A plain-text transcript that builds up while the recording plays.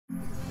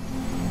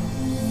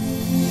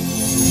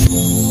Hey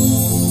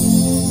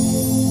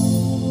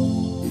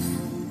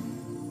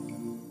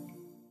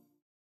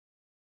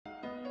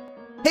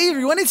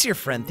everyone, it's your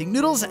friend Think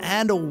Noodles,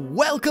 and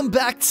welcome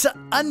back to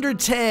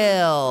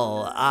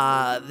Undertale.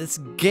 This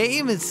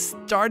game is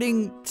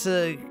starting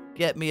to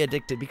get me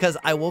addicted because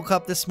I woke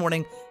up this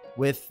morning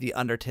with the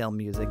Undertale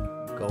music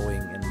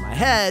going in my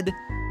head,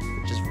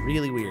 which is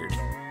really weird.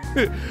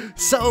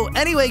 So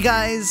anyway,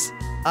 guys,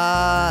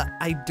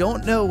 I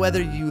don't know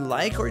whether you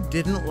like or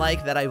didn't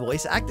like that I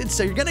voice acted,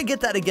 so you're gonna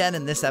get that again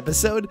in this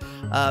episode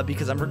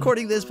because I'm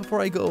recording this before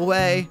I go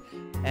away,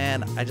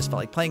 and I just felt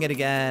like playing it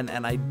again,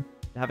 and I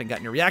haven't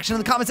gotten your reaction in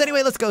the comments.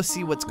 Anyway, let's go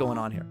see what's going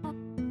on here.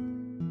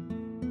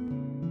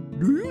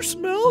 Do you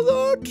smell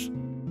that?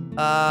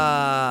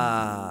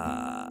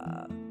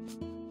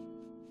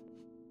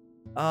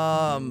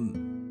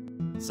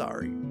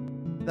 Sorry.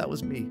 That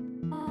was me.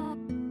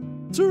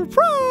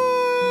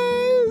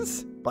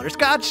 Surprise!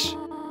 Butterscotch?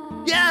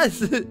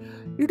 Yes!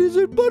 It is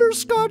a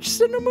butterscotch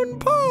cinnamon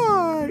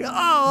pie!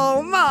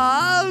 Oh,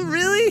 Mom,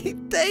 really?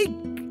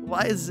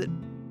 Why is it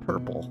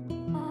purple?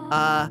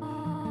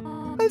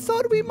 I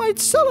thought we might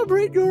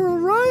celebrate your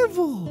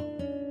arrival.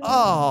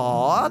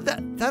 Aw,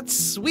 that's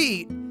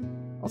sweet.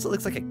 Also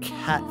looks like a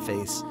cat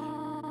face.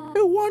 I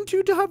want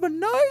you to have a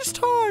nice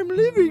time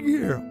living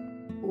here.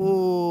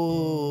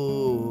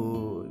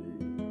 Ooh.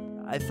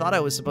 I thought I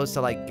was supposed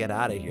to, like, get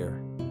out of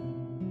here.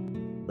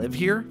 Live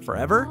here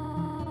forever?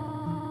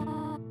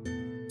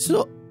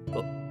 So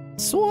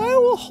I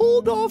will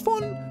hold off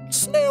on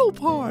snail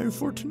pie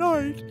for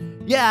tonight.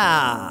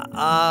 Yeah,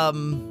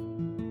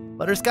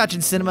 butterscotch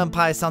and cinnamon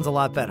pie sounds a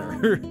lot better.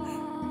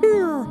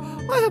 Here,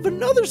 I have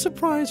another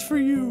surprise for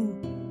you.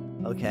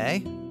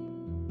 Okay.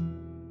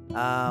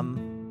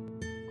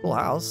 Cool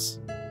house.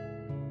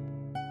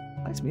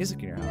 Nice music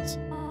in your house.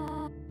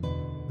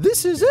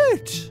 This is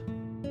it.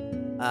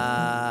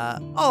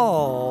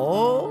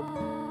 Oh.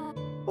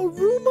 A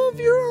room of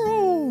your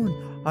own.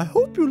 I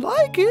hope you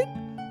like it.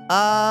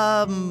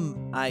 I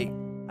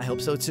hope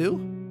so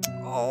too.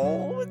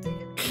 Oh.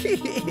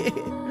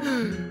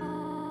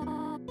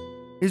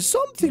 Is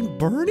something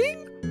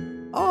burning?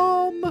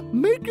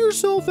 Make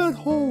yourself at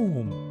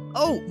home.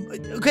 Oh,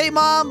 okay,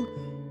 Mom.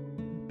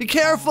 Be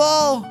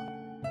careful.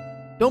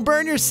 Don't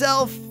burn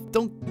yourself.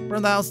 Don't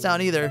burn the house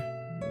down either.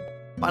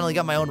 Finally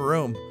got my own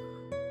room.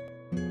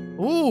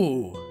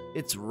 Ooh,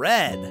 it's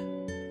red.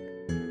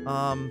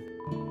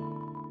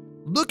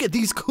 Look at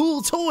these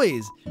cool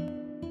toys.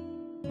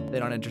 They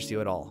don't interest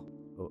you at all.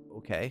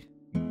 Okay.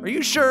 Are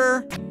you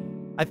sure?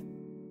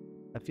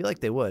 I feel like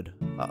they would.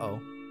 Uh-oh.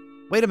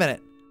 Wait a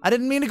minute. I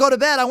didn't mean to go to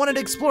bed. I wanted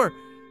to explore.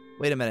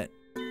 Wait a minute.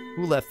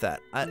 Who left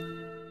that?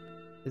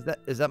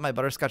 Is that my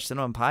butterscotch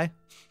cinnamon pie?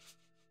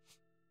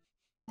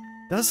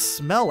 Does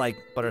smell like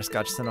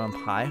butterscotch cinnamon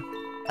pie.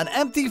 An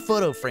empty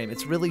photo frame.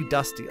 It's really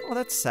dusty. Oh,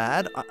 that's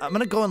sad. I'm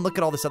gonna go and look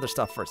at all this other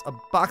stuff first. A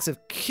box of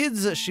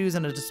kids' shoes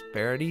and a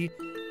disparity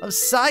of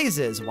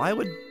sizes. Why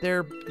would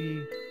there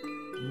be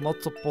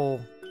multiple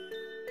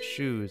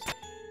shoes?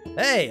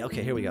 Hey,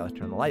 okay, here we go.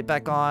 Turn the light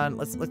back on.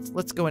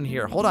 Let's go in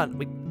here. Hold on.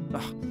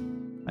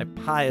 My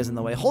pie is in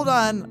the way. Hold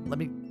on. Let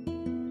me...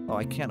 Oh,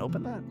 I can't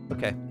open that?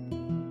 Okay.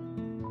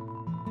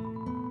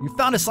 You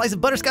found a slice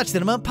of butterscotch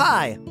cinnamon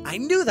pie. I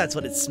knew that's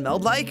what it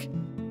smelled like.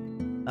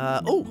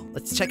 Oh,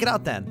 let's check it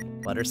out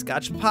then.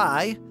 Butterscotch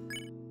pie.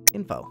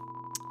 Info.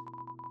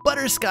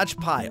 Butterscotch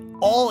pie.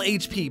 All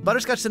HP.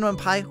 Butterscotch cinnamon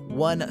pie.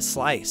 1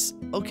 slice.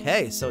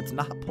 Okay, so it's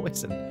not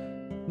poison.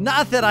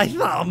 Not that I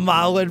thought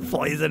Mom would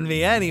poison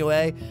me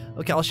anyway.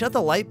 Okay, I'll shut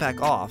the light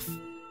back off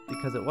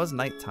because it was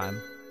nighttime.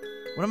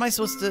 What am I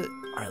supposed to...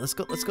 All right, let's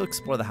go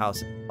explore the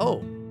house.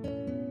 Oh,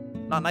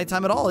 not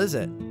nighttime at all, is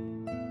it?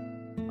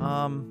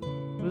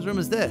 Whose room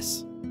is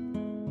this?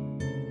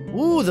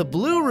 Ooh, the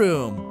blue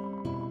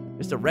room.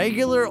 Just a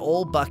regular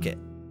old bucket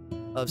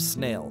of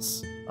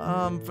snails.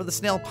 For the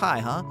snail pie,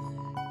 huh?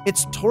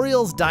 It's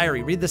Toriel's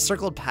diary. Read the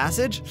circled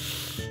passage.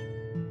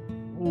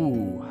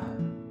 Ooh.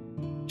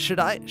 Should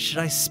I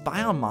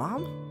spy on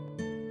Mom?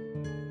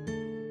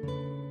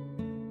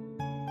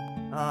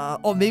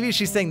 Oh, maybe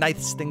she's saying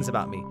nice things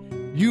about me.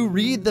 You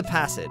read the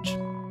passage.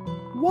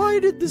 Why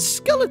did the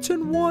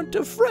skeleton want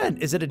a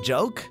friend? Is it a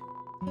joke?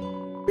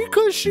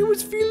 Because she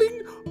was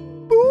feeling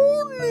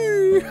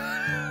lonely.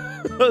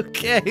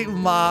 Okay,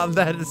 Mom,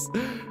 that is...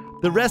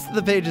 The rest of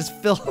the page is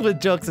filled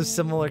with jokes of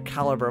similar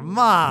caliber.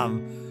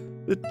 Mom,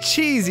 the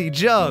cheesy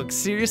jokes.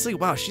 Seriously?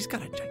 Wow, she's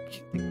got a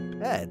gigantic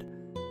bed.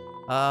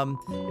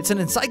 It's an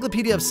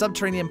encyclopedia of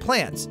subterranean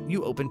plants.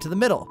 You open to the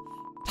middle.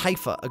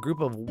 Typha, a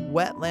group of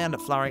wetland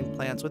flowering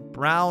plants with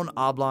brown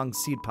oblong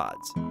seed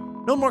pods.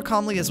 Known more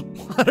commonly as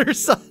water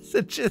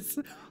sausages.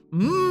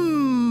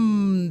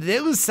 Mmm,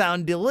 those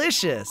sound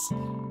delicious.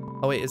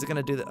 Oh wait, is it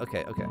gonna do that?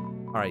 Okay, okay.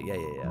 All right, yeah,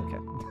 okay.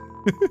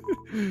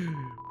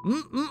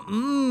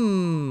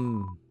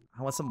 I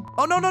want some.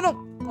 Oh no.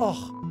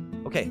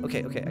 Oh, okay.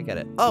 I get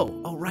it.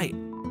 Oh, right.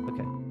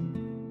 Okay,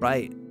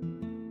 right.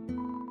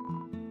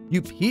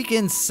 You peek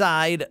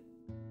inside.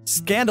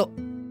 Scandal.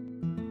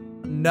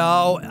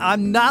 No,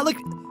 I'm not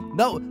looking.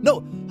 No.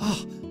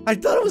 Oh, I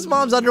thought it was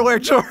mom's underwear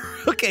drawer.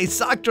 Okay,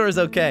 sock drawer is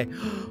okay.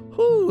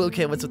 Whew,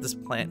 okay, what's with this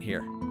plant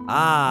here?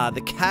 Ah,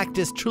 the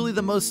cactus, truly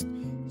the most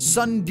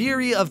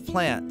sundiri of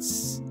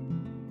plants.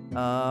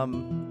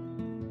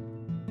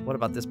 What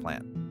about this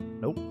plant?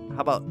 Nope.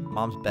 How about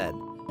mom's bed?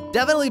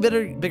 Definitely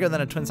bigger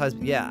than a twin size.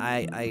 Yeah,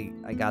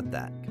 I got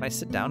that. Can I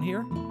sit down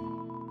here?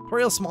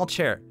 Toriel's small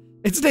chair.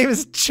 Its name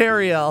is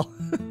Chariel.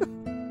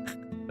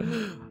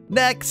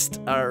 Next.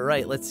 All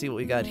right, let's see what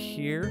we got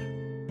here.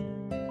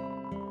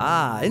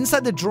 Ah,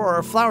 inside the drawer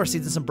are flower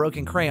seeds and some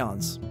broken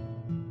crayons,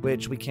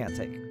 which we can't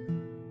take.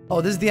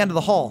 Oh, this is the end of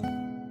the hall.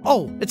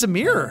 Oh, it's a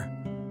mirror.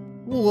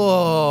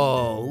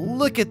 Whoa,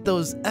 look at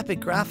those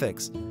epic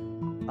graphics.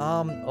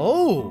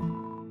 Oh,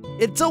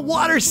 it's a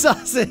water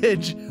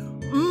sausage.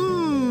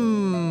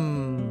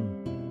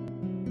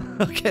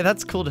 Okay,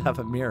 that's cool to have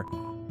a mirror.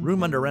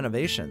 Room under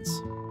renovations.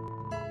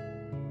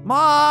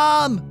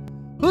 Mom,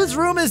 whose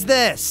room is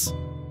this?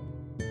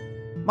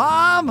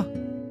 Mom.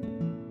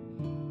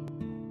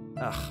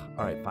 Ugh,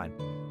 all right, fine.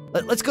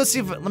 Let's go see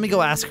if, let me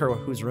go ask her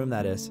whose room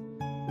that is.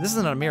 This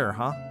isn't a mirror,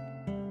 huh?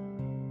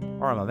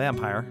 Or I'm a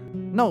vampire.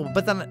 No,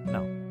 but then,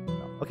 no.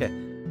 Okay.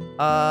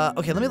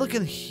 Okay, let me look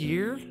in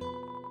here.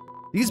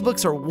 These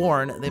books are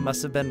worn. They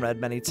must have been read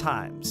many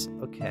times.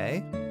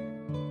 Okay.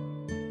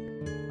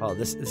 Oh,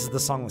 this is the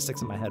song that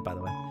sticks in my head, by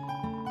the way.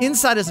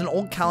 Inside is an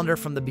old calendar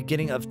from the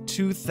beginning of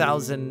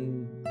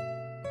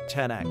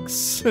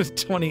 2010X.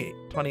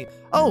 2020.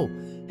 Oh,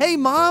 hey,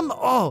 Mom.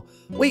 Oh,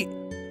 wait.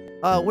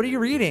 What are you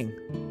reading?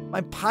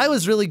 My pie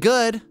was really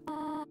good.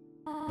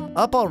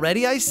 Up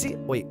already, I see.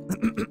 Wait.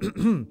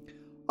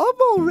 Up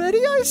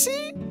already, I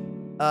see?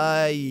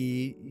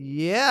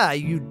 Yeah,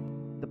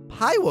 the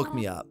pie woke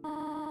me up.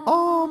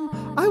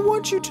 I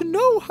want you to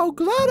know how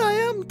glad I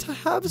am to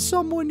have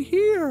someone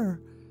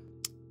here.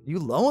 You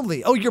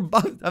lonely? Oh, you're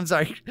I'm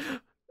sorry.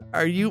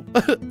 Are you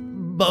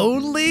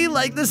lonely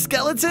like the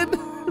skeleton?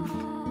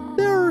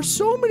 There are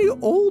so many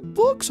old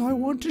books I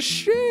want to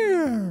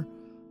share.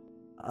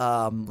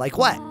 Like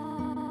what?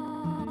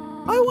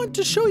 I want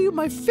to show you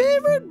my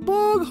favorite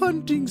bog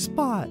hunting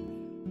spot.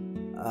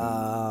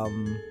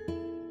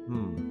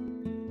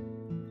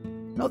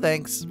 No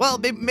thanks. Well,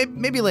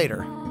 maybe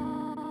later.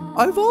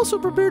 I've also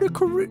prepared a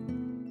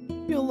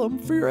curriculum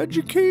for your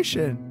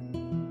education.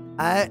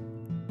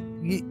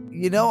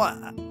 You know,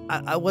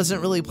 I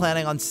wasn't really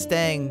planning on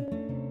staying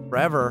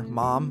forever,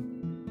 Mom.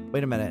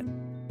 Wait a minute.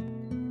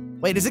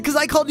 Wait, is it because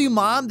I called you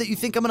Mom that you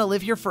think I'm gonna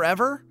live here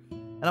forever?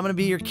 And I'm gonna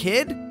be your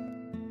kid?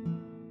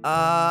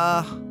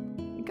 I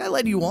think I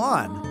led you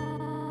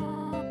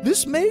on.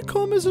 This may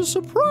come as a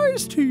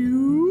surprise to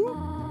you,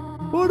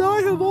 but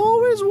I have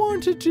always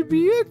wanted to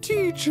be a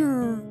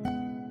teacher.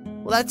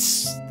 Well,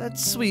 that's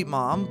sweet,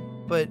 Mom,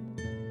 but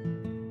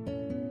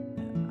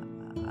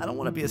I don't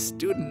want to be a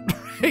student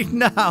right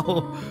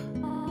now.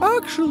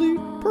 Actually,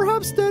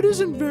 perhaps that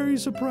isn't very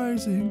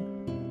surprising.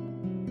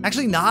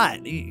 Actually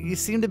not. You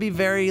seem to be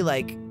very,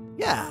 like,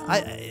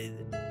 yeah,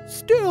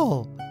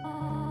 Still,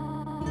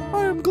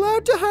 I am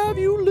glad to have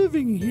you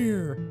living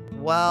here.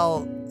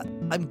 Well,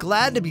 I'm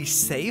glad to be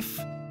safe.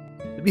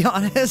 To be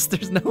honest,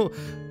 there's no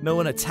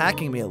one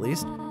attacking me, at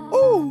least.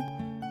 Oh,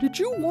 did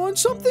you want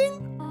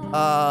something?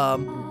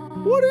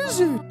 What is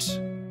it?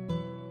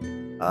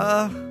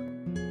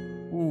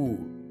 Ooh.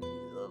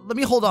 Let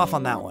me hold off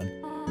on that one.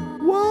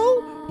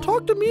 Well,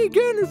 talk to me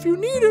again if you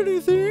need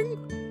anything.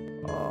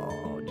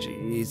 Oh,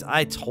 jeez.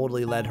 I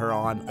totally led her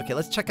on. Okay,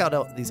 let's check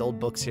out these old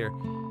books here.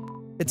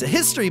 It's a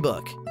history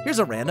book. Here's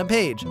a random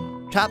page.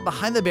 Trapped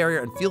behind the barrier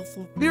and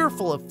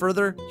fearful of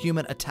further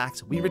human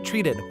attacks, we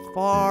retreated.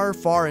 Far,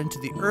 far into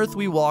the earth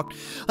we walked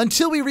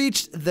until we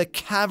reached the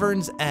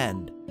cavern's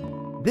end.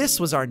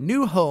 This was our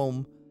new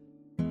home,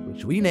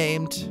 which we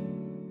named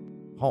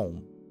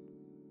Home.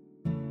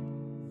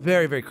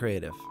 Very, very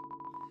creative.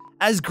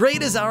 As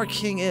great as our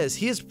king is,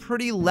 he is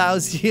pretty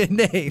lousy at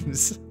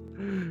names.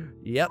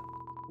 Yep.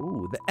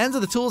 Ooh, the ends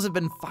of the tools have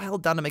been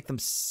filed down to make them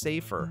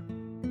safer.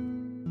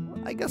 Well,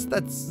 I guess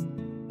that's...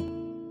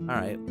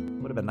 Alright,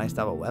 would have been nice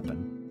to have a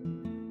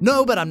weapon.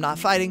 No, but I'm not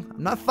fighting.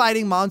 I'm not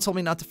fighting. Mom told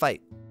me not to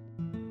fight.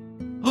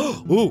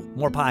 Ooh,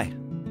 more pie.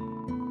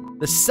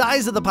 The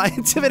size of the pie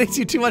intimidates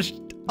you too much.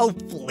 Oh,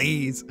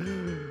 please.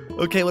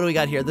 Okay, what do we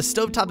got here? The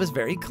stovetop is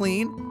very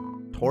clean.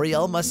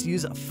 Toriel must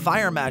use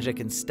fire magic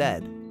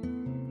instead.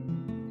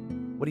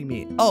 What do you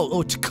mean?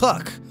 Oh, to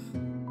cook.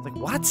 Like,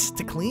 what?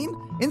 To clean?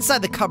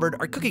 Inside the cupboard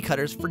are cookie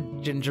cutters for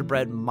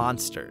gingerbread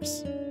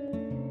monsters.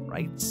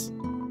 Right.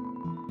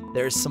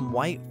 There's some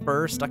white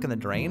fur stuck in the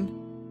drain.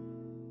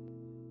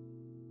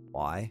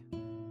 Why?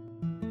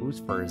 Whose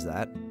fur is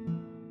that?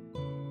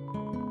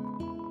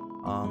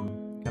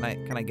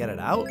 Can I get it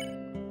out?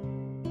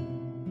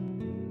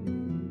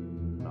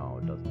 No,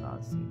 it does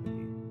not seem to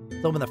be.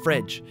 Let's open the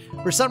fridge.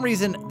 For some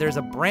reason, there's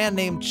a brand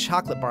name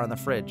chocolate bar in the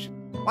fridge.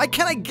 Why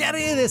can't I get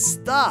any of this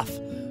stuff?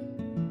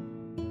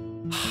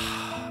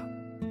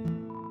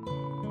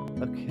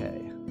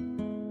 Okay.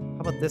 How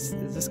about this?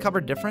 Is this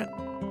cupboard different?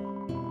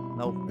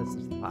 Nope, this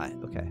is the pie.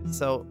 Okay,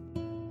 so...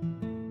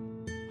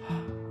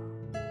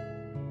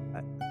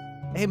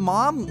 Hey,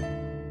 Mom,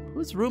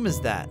 Whose room is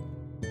that?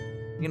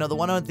 You know, the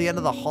one at the end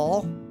of the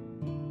hall?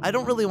 I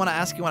don't really want to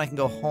ask you when I can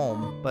go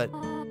home, but...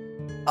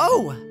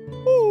 Oh!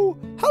 Oh,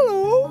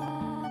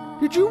 hello!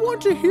 Did you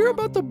want to hear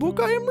about the book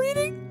I am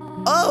reading?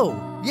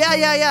 Oh!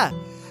 Yeah.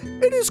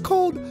 It is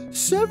called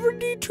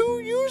 72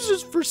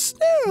 Uses for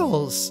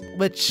Snails.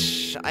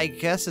 Which I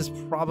guess is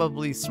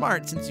probably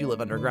smart since you live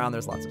underground.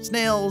 There's lots of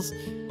snails.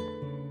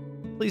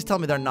 Please tell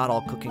me they're not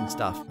all cooking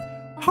stuff.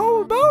 How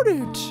about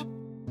it?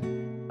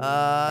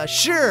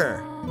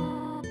 Sure.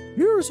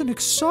 Here's an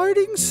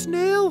exciting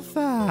snail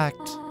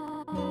fact.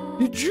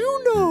 Did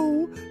you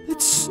know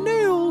that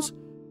snails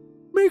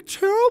make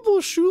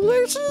terrible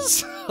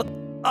shoelaces?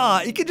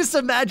 You can just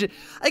imagine.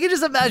 I can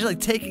just imagine like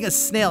taking a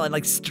snail and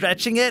like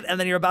stretching it, and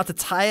then you're about to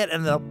tie it,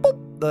 and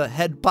the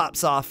head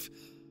pops off.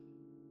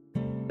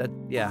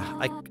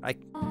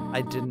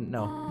 I didn't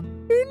know.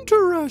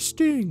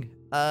 Interesting.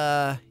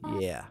 Yeah.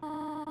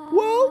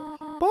 Well,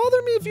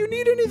 bother me if you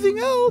need anything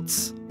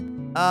else.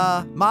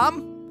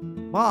 Mom,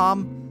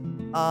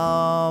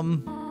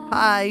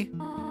 hi.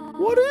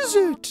 What is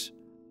it?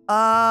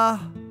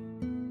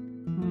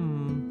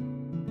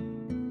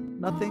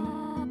 Nothing.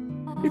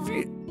 If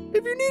you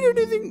need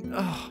anything,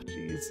 oh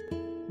jeez,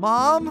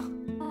 Mom.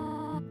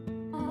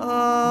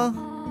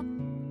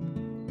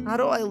 How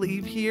do I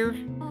leave here?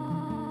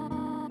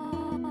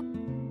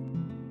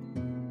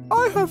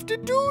 I have to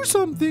do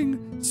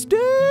something.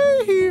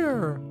 Stay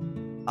here.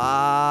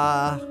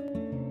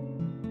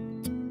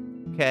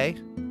 Okay.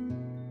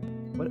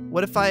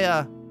 What if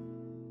I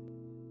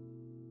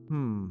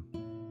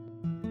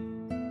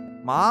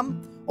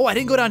Mom? Oh, I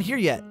didn't go down here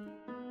yet.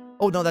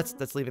 Oh no,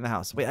 that's leaving the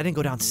house. Wait, I didn't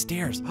go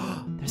downstairs.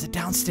 There's a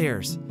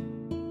downstairs.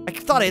 I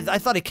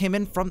thought it came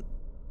in from.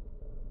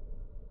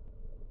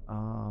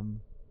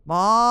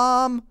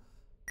 Mom,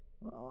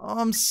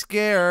 I'm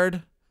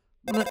scared.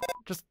 I'm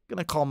just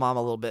gonna call Mom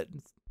a little bit.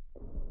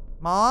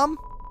 Mom.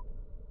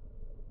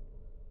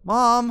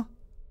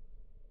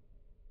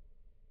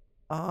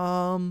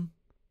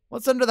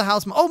 What's under the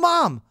house? Oh,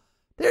 Mom,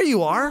 there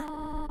you are.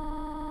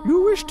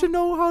 You wish to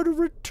know how to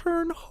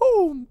return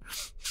home,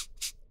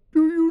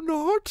 do you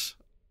not?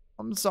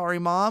 I'm sorry,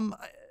 Mom.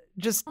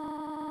 Just...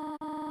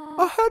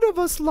 Ahead of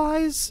us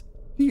lies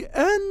the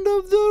end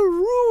of the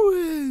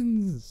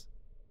ruins.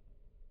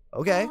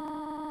 Okay.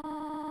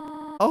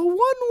 A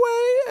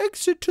one-way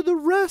exit to the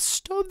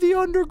rest of the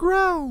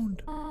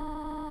underground.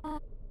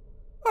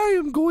 I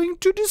am going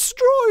to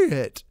destroy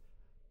it.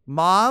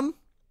 Mom?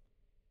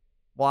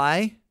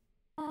 Why?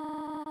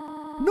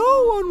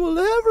 No one will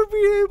ever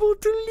be able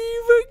to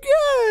leave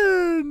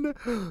again.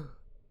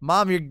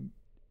 Mom, you're...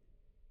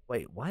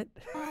 Wait, what?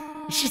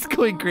 She's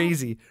going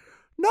crazy.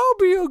 Now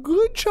be a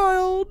good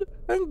child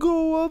and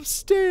go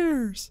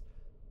upstairs.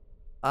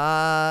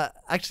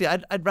 Actually,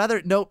 I'd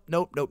rather... Nope.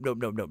 No.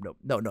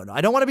 I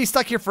don't want to be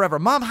stuck here forever.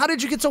 Mom, how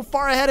did you get so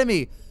far ahead of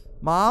me?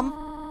 Mom?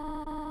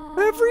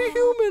 Every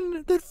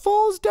human that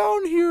falls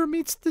down here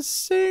meets the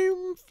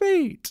same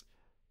fate.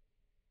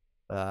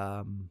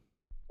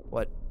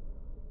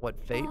 What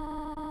fate?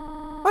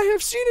 I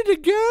have seen it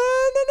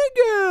again and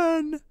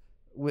again.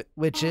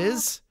 Which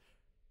is?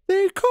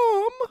 They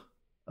come.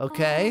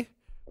 Okay.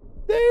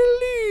 They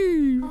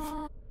leave.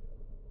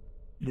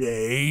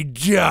 They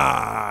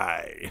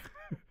die.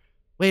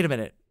 Wait a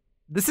minute.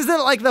 This isn't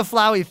like the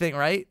Flowey thing,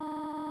 right?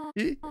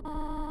 You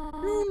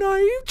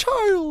naive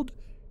child.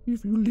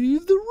 If you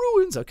leave the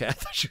ruins... Okay, I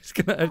thought she was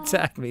gonna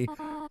attack me.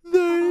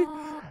 They...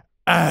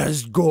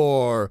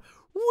 Asgore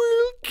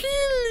will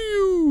kill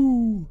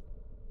you.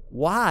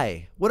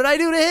 Why? What did I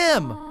do to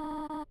him?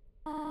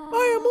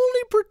 I am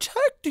only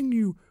protecting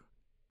you.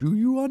 Do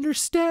you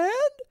understand?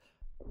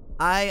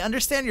 I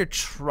understand you're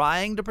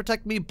trying to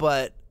protect me,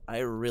 but I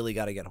really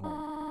gotta get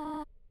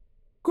home.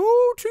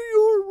 Go to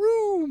your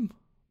room.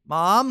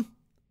 Mom?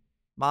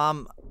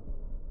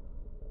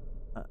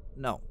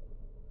 No.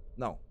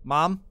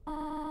 Mom?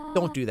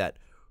 Don't do that.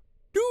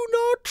 Do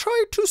not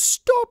try to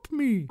stop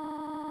me.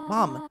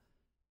 Mom,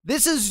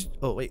 this is...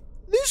 Oh, wait.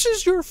 This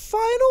is your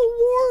final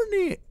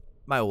warning.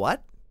 My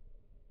what?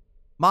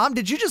 Mom,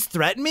 did you just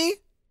threaten me?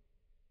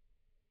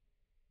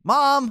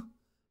 Mom,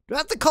 do I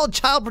have to call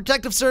Child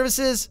Protective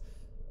Services?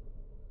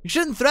 You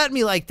shouldn't threaten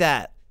me like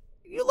that.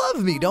 You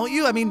love me, don't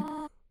you? I mean...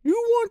 You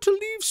want to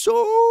leave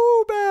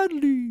so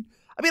badly.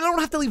 I mean, I don't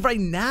have to leave right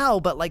now,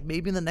 but like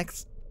maybe in the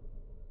next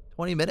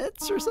 20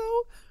 minutes or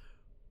so?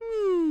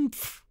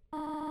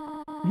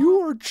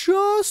 You are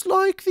just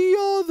like the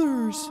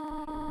others.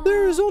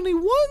 There is only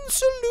one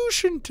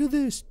solution to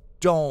this.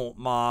 Don't,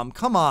 Mom.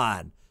 Come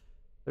on.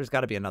 There's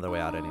got to be another way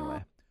out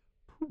anyway.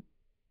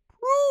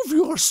 Prove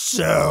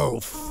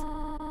yourself.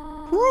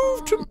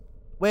 Prove to...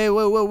 Wait.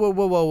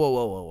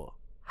 Whoa.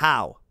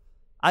 How?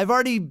 I've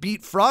already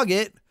beat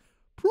Frogget.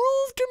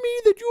 Prove to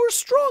me that you are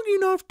strong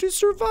enough to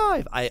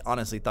survive. I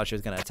honestly thought she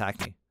was going to attack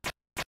me.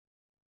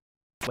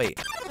 Wait.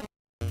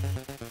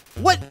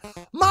 What?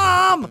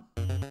 Mom!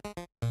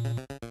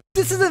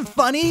 This isn't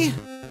funny.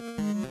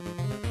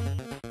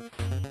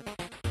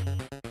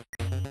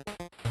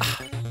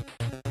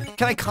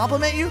 Can I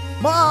compliment you?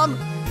 Mom,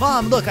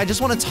 Mom, look, I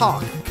just want to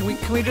talk. Can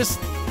we just...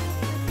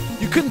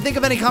 You couldn't think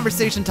of any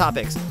conversation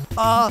topics.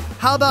 How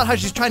about how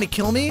she's trying to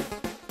kill me?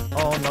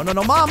 Oh, no, no,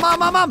 no. Mom, Mom,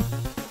 Mom, Mom!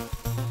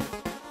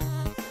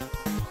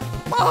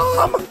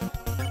 Mom!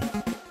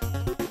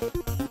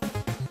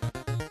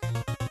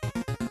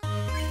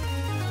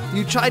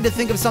 You tried to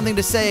think of something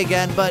to say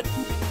again, but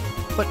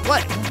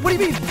what? What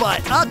do you mean,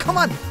 but? Come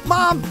on.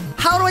 Mom,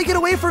 how do I get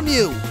away from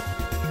you?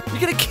 You're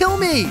gonna kill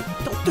me.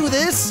 Don't do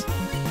this.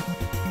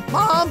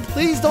 Mom,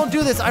 please don't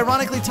do this.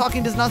 Ironically,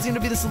 talking does not seem to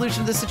be the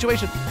solution to this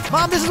situation.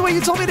 Mom, this is what you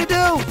told me to do.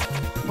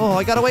 Oh,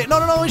 I gotta wait. No,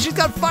 no, no, she's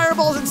got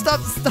fireballs and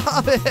stuff.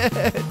 Stop it.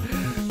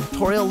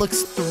 Toriel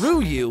looks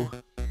through you.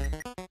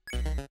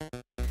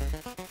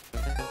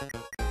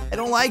 I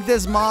don't like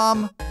this,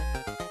 Mom.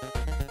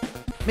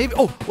 Maybe,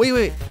 oh,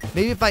 wait.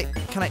 Maybe if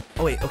can I,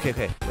 oh wait, okay.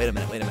 Wait a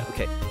minute,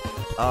 okay.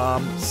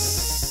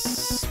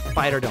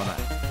 Spider donut.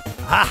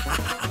 Ha ha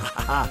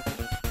ha ha.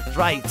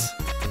 Right.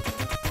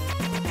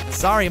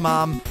 Sorry,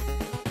 Mom,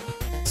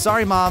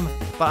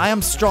 but I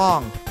am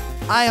strong.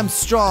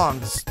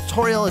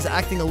 Toriel is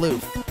acting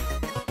aloof.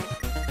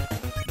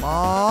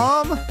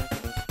 Mom?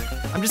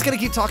 I'm just gonna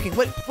keep talking.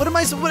 What am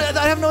I,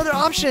 I have no other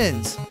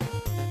options.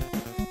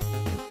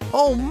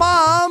 Oh,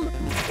 Mom!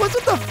 What's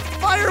with the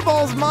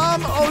fireballs,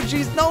 Mom? Oh,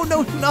 jeez, no.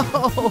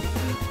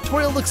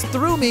 Toriel looks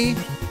through me.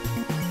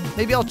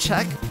 Maybe I'll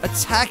check.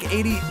 Attack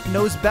 80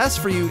 knows best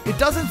for you. It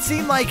doesn't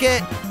seem like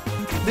it.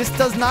 This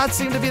does not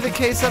seem to be the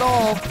case at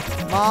all.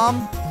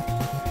 Mom?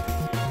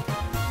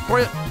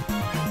 Toriel...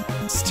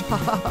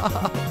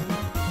 Stop.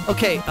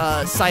 Okay,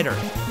 cider.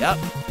 Yep.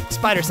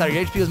 Spider cider.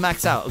 Your HP was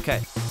maxed out.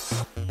 Okay.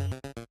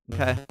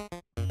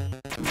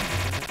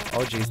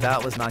 Oh, jeez,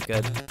 that was not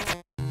good.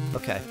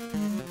 Okay.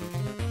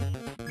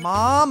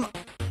 Mom?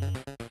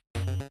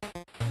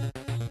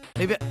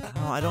 Maybe,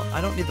 oh, I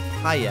don't need the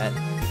pie yet.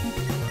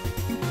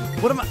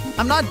 What am I?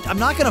 I'm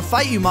not gonna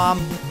fight you,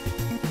 Mom.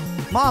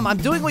 Mom, I'm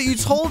doing what you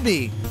told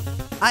me.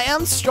 I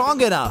am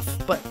strong enough,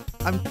 but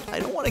I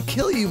don't want to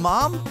kill you,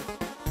 Mom.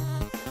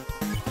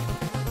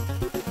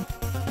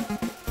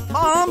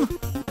 Mom!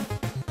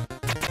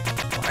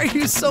 Why are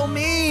you so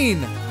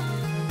mean?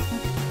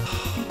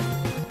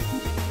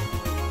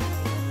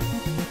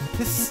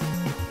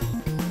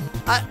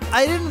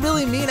 I didn't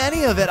really mean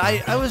any of it.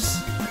 I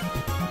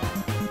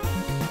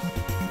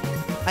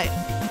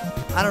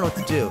don't know what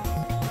to do.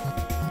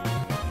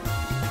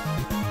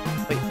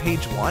 Wait,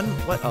 page 1?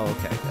 What? Oh,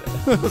 okay.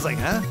 I was like,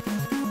 huh?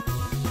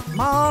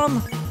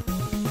 Mom!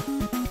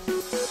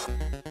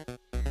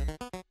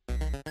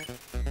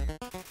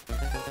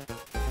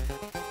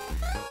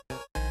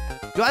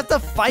 Do I have to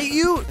fight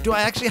you? Do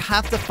I actually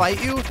have to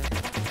fight you?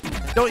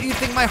 Don't you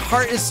think my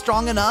heart is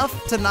strong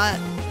enough to not...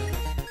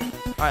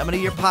 Alright, I'm gonna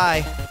eat your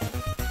pie.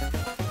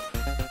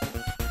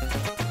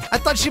 I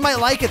thought she might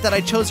like it that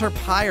I chose her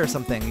pie or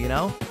something, you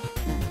know?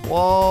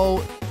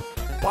 Whoa.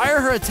 Why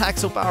are her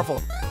attacks so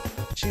powerful?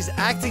 She's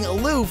acting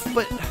aloof,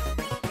 but...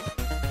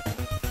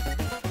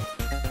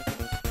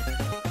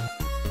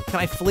 Can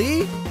I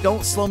flee?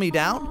 Don't slow me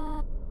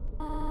down?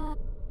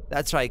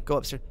 That's right, go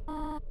upstairs.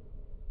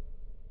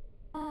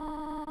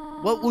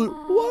 What will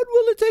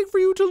it take for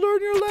you to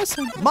learn your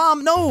lesson?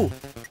 Mom, no!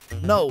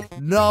 No.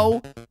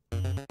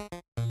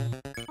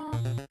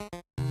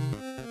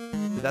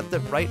 Is that the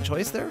right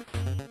choice there?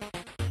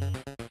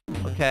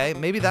 Okay,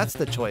 maybe that's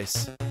the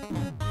choice.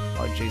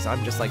 Oh jeez,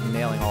 I'm just like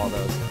nailing all of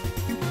those.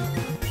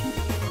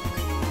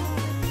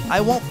 I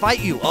won't fight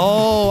you.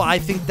 Oh, I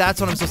think that's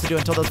what I'm supposed to do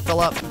until those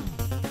fill up.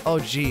 Oh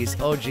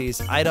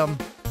jeez. Item.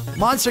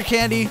 Monster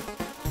candy.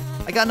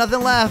 I got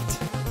nothing left.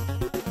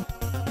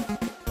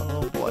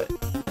 Oh boy.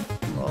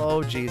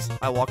 Oh jeez.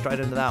 I walked right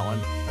into that one.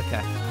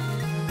 Okay.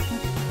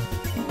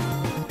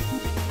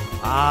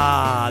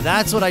 Ah,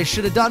 that's what I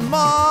should have done.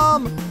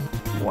 Mom!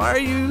 Why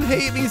do you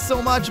hate me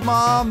so much,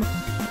 Mom?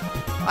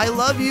 I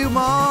love you,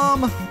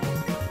 Mom!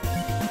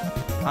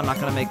 I'm not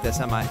gonna make this,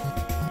 am I?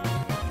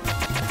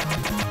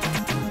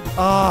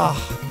 Ah.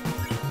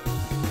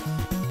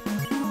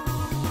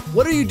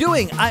 What are you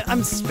doing?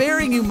 I'm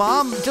sparing you,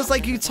 Mom, just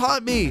like you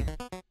taught me.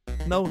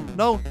 No,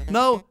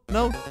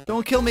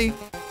 don't kill me.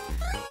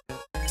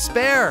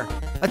 Spare.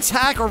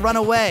 Attack or run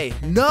away.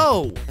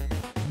 No,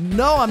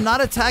 I'm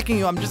not attacking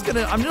you. I'm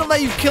gonna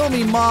let you kill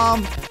me,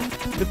 Mom.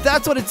 If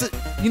that's what it's,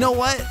 you know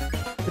what?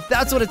 If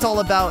that's what it's all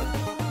about,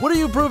 what are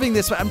you proving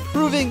this way? I'm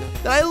proving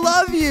that I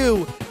love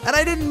you, and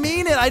I didn't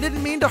mean it. I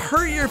didn't mean to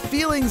hurt your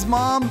feelings,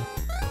 Mom.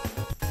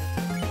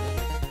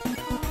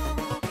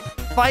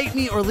 Fight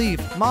me or leave,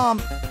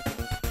 Mom.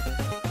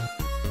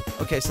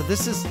 Okay, so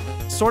this is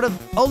sort of,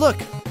 oh look,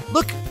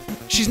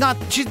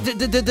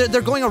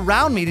 they're going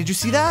around me. Did you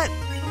see that?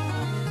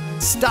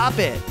 Stop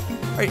it.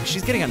 All right,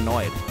 she's getting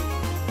annoyed.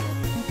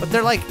 But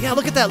they're like, yeah,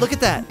 look at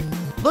that.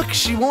 Look,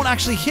 she won't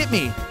actually hit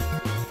me.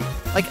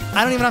 Like,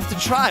 I don't even have to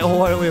try.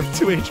 Oh, I only have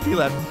 2 HP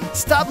left.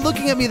 Stop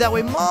looking at me that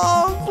way.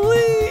 Mom,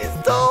 please,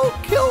 don't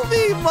kill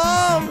me,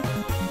 Mom.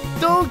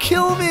 Don't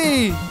kill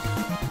me.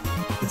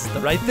 This is the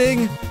right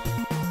thing.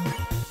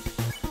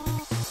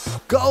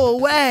 Go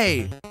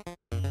away.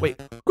 Wait,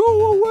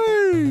 go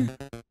away.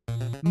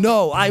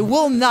 No, I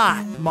will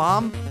not.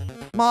 Mom?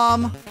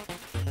 Mom?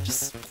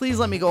 Just please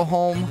let me go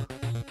home.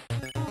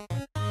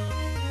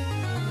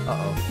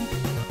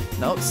 Uh-oh.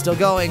 Nope, still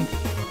going.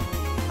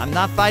 I'm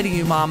not fighting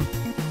you, Mom.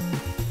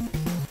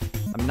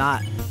 I'm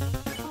not.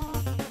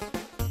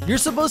 You're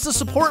supposed to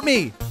support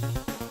me.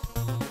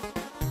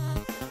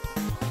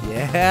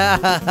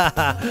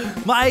 Yeah.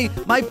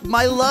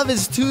 My love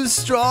is too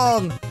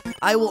strong.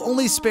 I will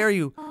only spare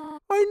you.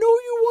 I know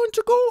you want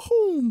to go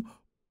home,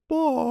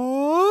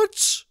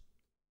 but...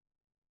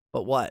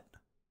 But what?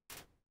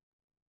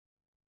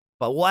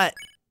 But what?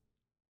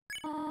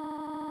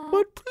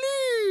 But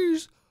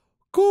please,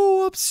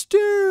 go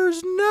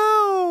upstairs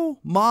now.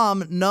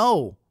 Mom,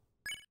 no.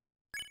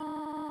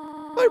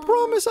 I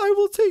promise I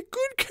will take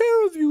good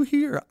care of you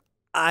here.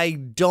 I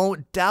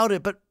don't doubt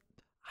it, but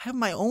I have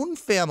my own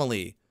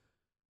family.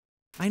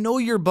 I know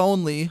you're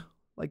bonely,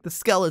 like the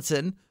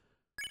skeleton.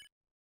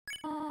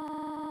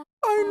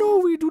 I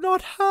know we do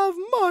not have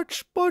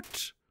much,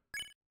 but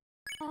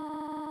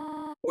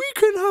we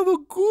can have a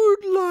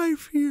good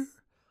life here.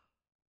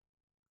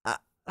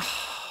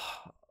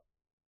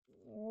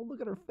 Oh,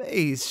 look at her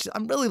face.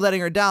 I'm really letting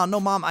her down. No,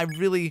 Mom, I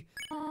really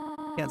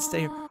can't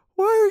stay here.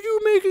 Why are you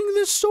making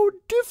this so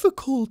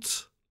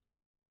difficult?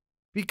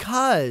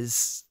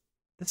 Because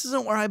this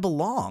isn't where I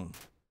belong.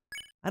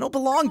 I don't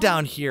belong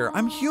down here.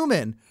 I'm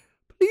human.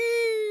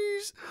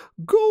 Please,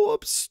 go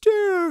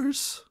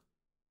upstairs.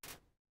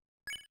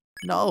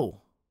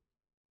 No.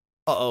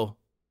 Uh-oh.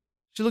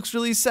 She looks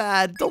really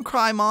sad. Don't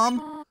cry, Mom.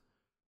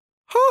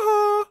 Ha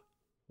ha.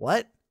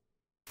 What?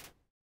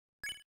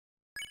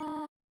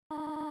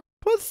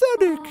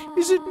 Pathetic,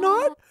 is it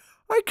not?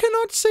 I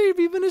cannot save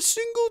even a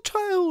single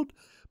child.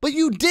 But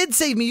you did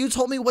save me. You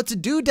told me what to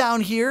do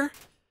down here.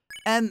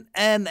 And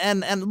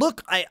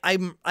look,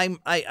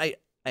 I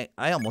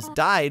almost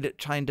died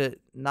trying to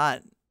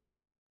not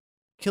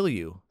kill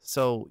you.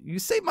 So you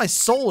saved my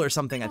soul or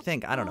something, I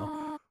think. I don't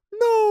know.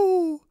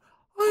 No,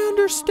 I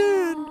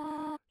understand.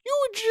 You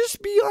would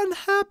just be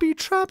unhappy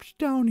trapped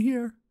down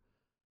here.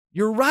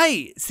 You're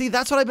right. See,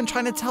 that's what I've been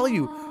trying to tell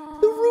you.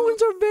 The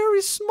ruins are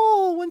very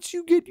small once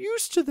you get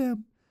used to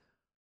them.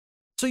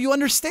 So you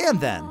understand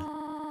then?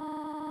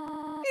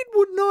 It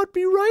would not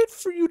be right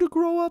for you to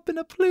grow up in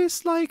a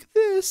place like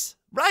this.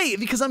 Right,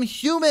 because I'm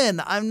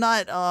human. I'm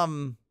not,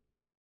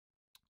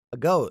 a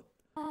goat.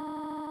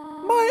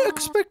 My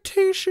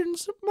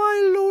expectations,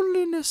 my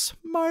loneliness,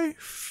 my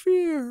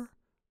fear.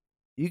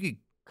 You could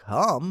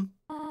come.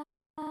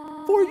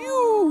 For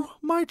you,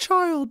 my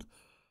child,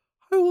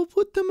 I will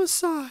put them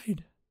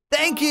aside.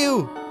 Thank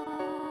you.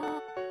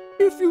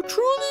 If you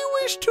truly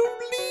wish to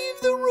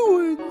leave the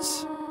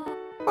ruins,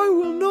 I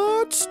will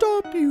not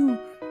stop you.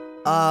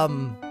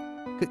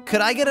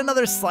 Could I get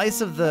another slice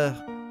of the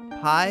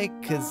pie?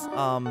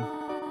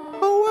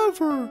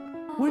 However,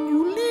 when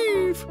you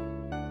leave,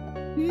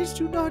 please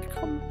do not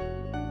come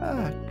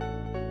back.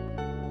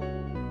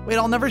 Wait,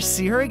 I'll never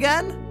see her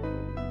again?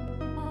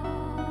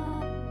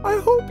 I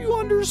hope you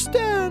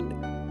understand.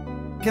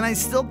 Can I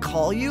still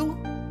call you?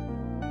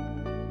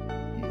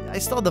 I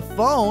still have the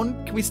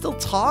phone. Can we still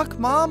talk,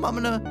 Mom? I'm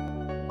gonna...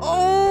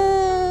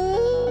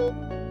 Oh!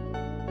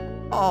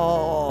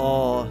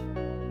 Oh.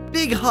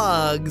 Big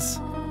hugs.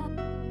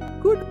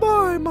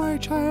 Goodbye, my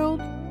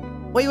child.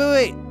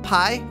 Wait.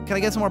 Pie? Can I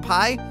get some more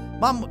pie?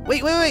 Mom,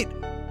 wait.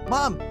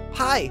 Mom,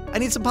 pie. I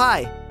need some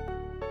pie.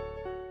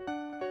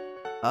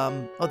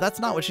 Oh, that's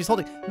not what she's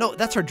holding. No,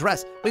 that's her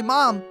dress. Wait,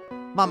 Mom,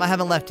 I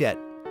haven't left yet.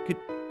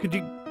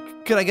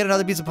 Could I get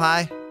another piece of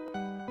pie?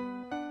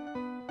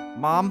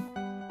 Mom?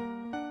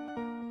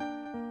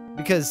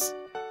 Because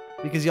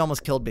you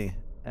almost killed me,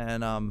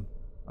 and I'm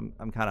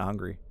kind of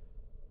hungry.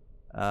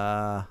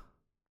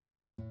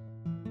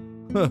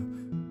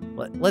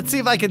 Let's see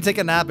if I can take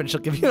a nap and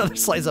she'll give you another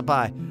slice of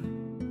pie.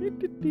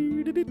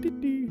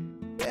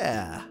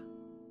 Yeah.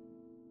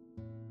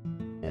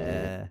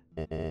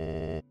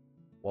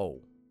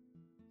 Whoa.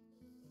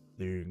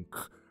 Think,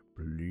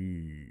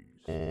 please.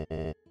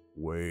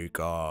 Wake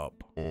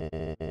up. You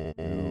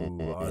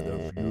are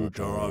the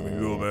future of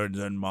humans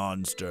and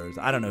monsters.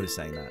 I don't know who's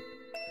saying that.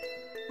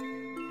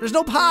 There's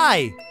no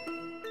pie!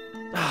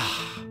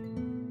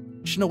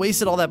 Shouldn't have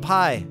wasted all that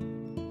pie.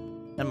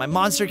 And my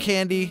monster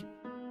candy.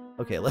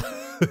 Okay,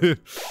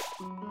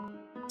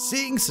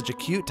 seeing such a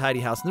cute,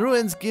 tidy house in the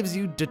ruins gives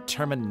you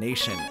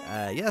determination.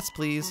 Yes,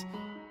 please.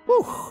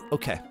 Whew,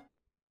 okay.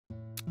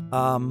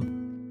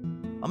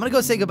 I'm gonna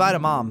go say goodbye to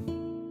Mom.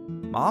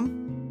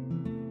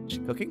 Mom? Is she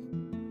cooking?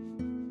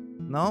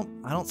 No,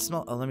 I don't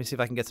smell. Oh, let me see if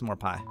I can get some more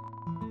pie.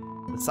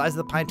 The size of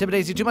the pie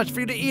intimidates you too much for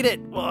you to eat it.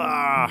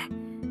 Ugh.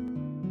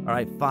 All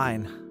right,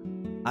 fine.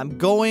 I'm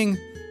leaving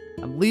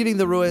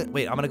the ruin.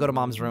 Wait, I'm gonna go to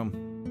Mom's room.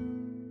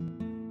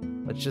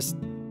 Let's just...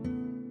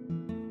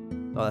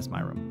 Oh, that's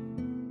my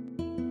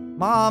room.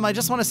 Mom, I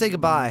just want to say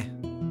goodbye.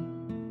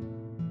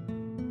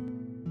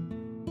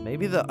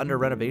 Maybe the under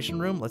renovation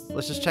room?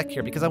 Let's just check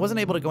here, because I wasn't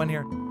able to go in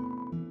here.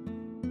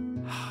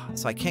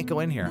 So I can't go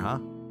in here, huh?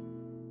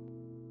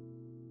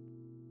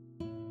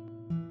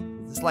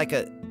 It's like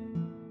a...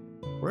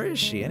 Where is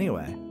she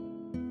anyway?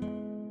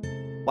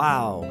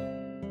 Wow.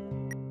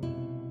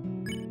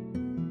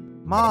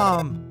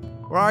 Mom,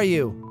 where are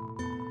you?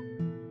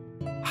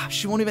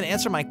 She won't even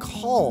answer my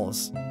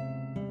calls.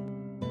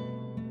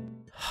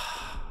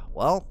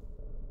 Well,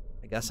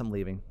 I guess I'm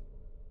leaving.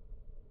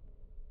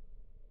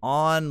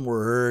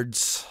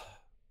 Onwards.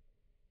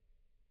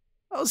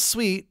 That was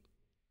sweet,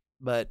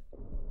 but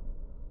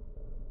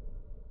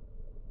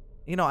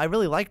you know, I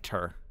really liked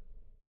her.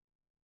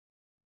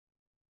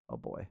 Oh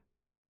boy.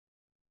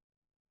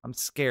 I'm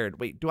scared.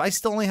 Wait, do I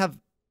still only have...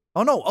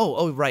 Oh no,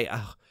 oh, right.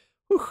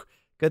 Whew.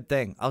 Good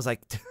thing. I was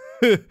like,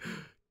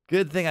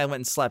 good thing I went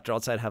and slept, or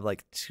else I'd have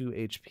like 2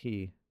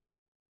 HP.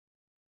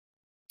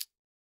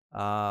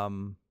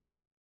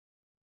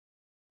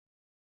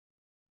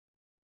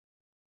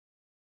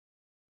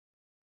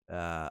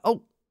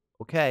 Oh,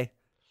 okay.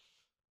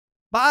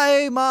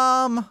 Bye,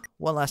 Mom.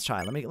 One last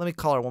try. Let me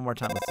call her one more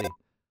time. Let's see.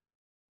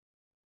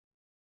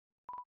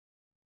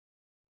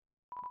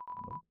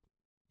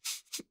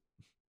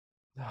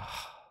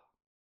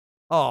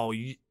 Oh,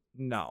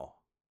 no.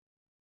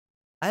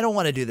 I don't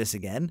want to do this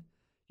again.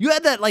 You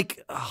had that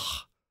like,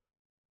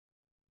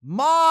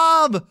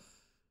 Mom!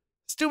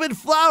 Stupid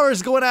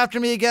flowers going after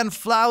me again,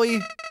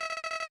 Flowey.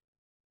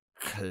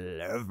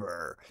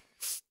 Clever.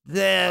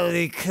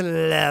 Very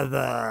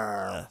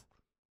clever.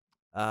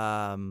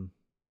 Huh?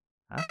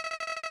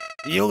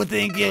 You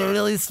think you're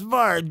really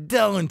smart,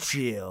 don't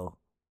you?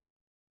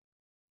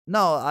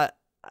 No,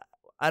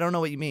 I don't know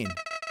what you mean.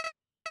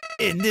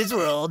 In this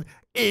world,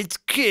 it's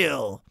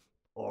kill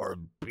or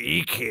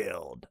be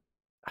killed.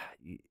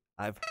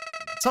 I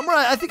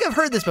think I've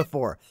heard this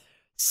before.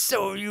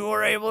 So you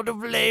were able to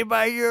play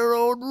by your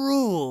own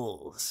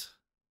rules.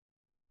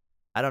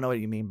 I don't know what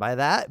you mean by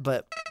that,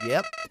 but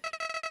yep.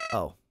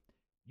 Oh.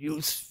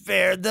 You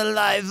spared the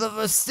life of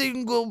a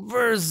single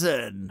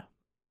person.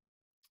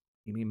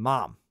 You mean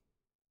Mom?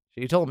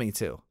 She told me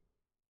to.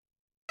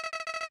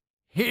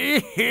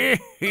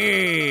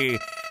 Hee.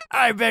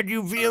 I bet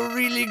you feel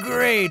really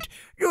great.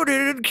 You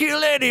didn't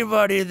kill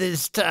anybody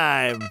this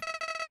time.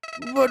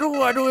 But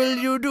what will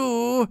you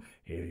do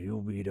if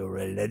you meet a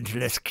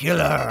relentless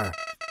killer?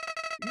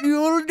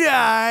 You'll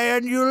die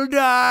and you'll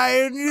die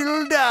and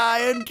you'll die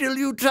until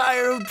you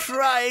tire of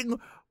trying.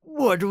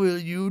 What will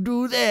you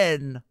do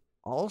then?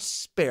 I'll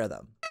spare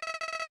them.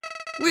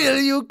 Will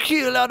you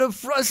kill out of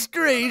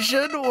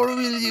frustration, or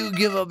will you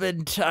give up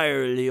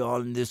entirely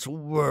on this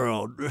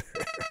world?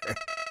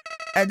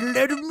 And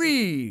let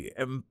me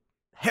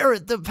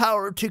inherit the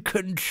power to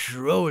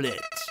control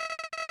it.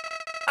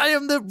 I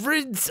am the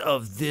prince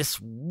of this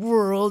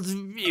world's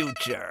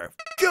future.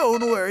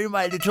 Don't worry,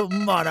 my little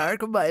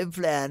monarch. My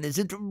plan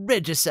isn't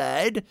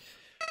regicide.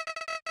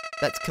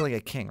 That's killing a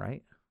king,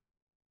 right?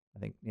 I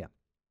think, yeah.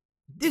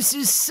 This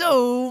is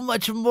so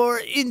much more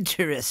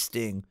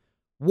interesting.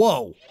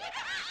 Whoa.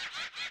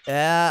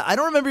 I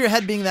don't remember your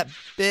head being that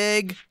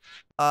big.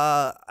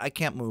 I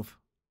can't move.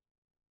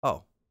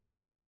 Oh.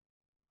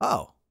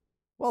 Oh.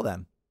 Well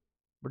then.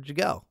 Where'd you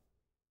go?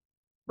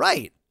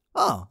 Right.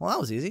 Oh, well that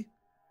was easy.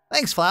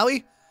 Thanks,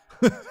 Flowey.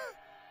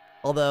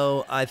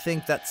 Although, I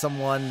think that's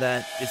someone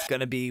that is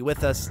gonna be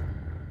with us.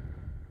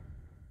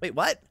 Wait,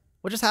 what?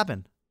 What just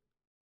happened?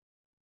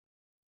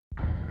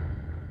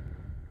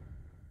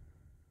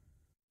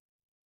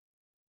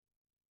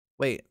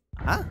 Wait,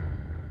 huh?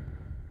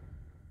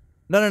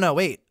 No,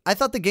 wait. I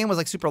thought the game was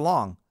like super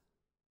long.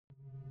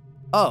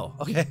 Oh,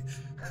 okay.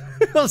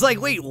 I was like,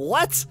 wait,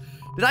 what?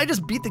 Did I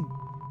just beat the...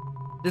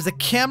 There's a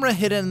camera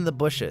hidden in the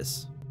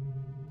bushes.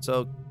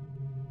 So,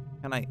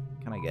 can I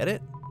get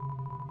it?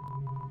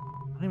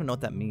 I don't even know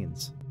what that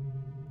means.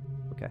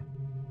 Okay.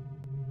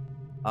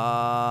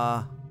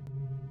 All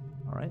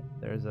right.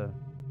 There's a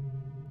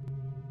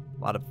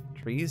lot of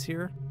trees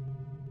here.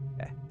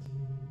 Okay.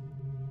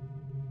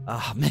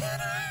 Oh, man.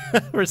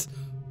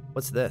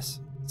 What's this?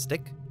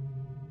 Stick?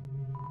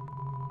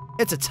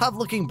 It's a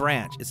tough-looking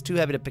branch. It's too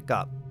heavy to pick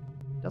up.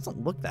 It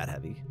doesn't look that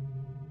heavy.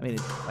 I mean,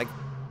 like...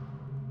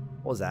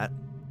 What was that?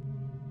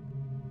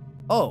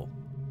 Oh.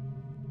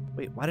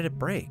 Wait, why did it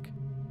break?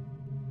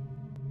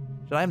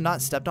 Should I have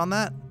not stepped on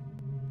that?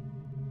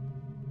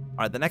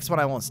 Alright, the next one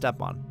I won't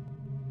step on.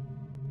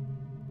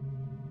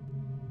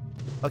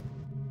 Okay.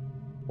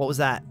 What was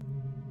that?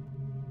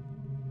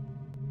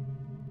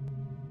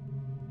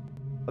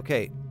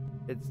 Okay,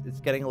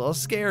 it's getting a little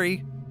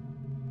scary.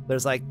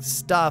 There's like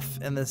stuff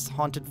in this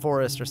haunted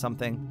forest or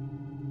something.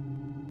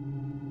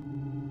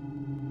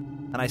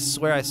 And I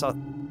swear I saw...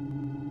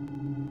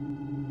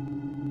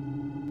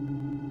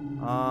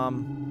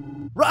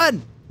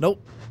 Run!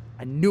 Nope.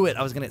 I knew it.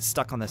 I was gonna get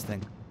stuck on this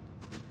thing.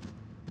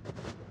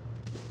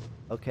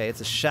 Okay,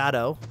 it's a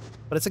shadow.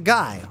 But it's a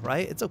guy,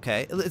 right? It's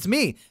okay. It's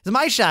me. It's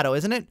my shadow,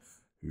 isn't it?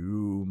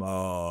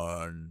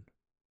 Human.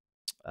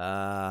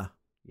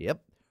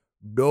 Yep.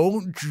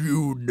 Don't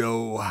you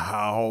know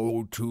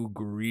how to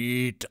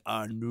greet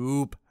a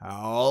new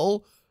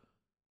pal?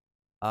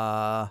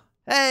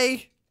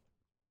 Hey.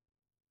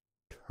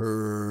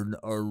 Turn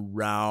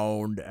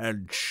around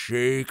and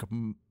shake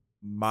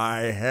my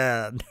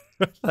hand.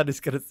 I thought he was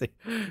gonna say,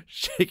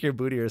 shake your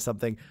booty or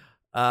something.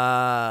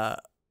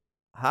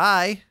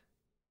 Hi.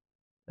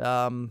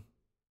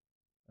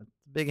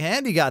 Big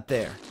hand you got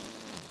there.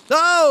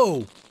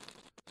 Oh!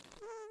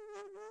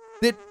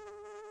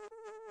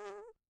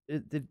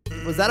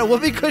 Was that a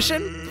whoopee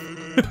cushion?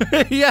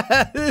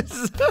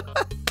 Yes.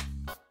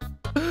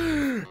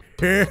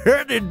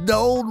 The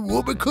old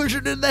whoopee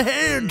cushion in the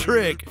hand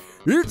trick.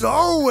 It's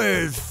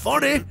always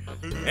funny.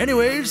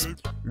 Anyways,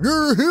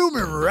 you're a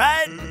human,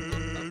 right?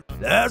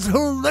 That's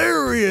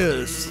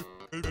hilarious.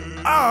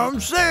 I'm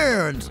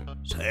Sans.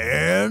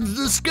 Sans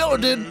the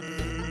skeleton.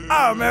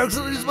 I'm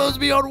actually supposed to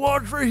be on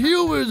watch for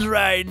humans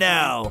right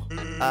now.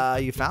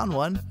 You found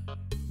one.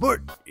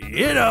 But,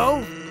 you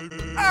know,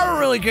 I don't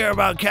really care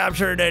about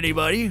capturing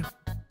anybody.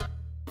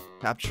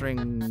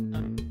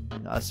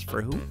 Capturing us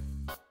for who?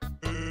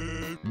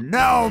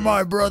 Now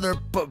my brother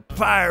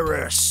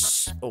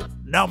Papyrus. Oh,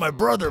 now my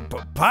brother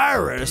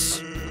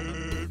Papyrus.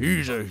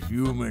 He's a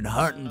human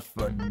hunting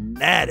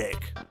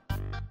fanatic.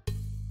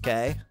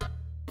 Okay.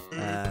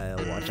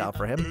 Watch out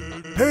for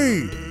him.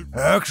 Hey,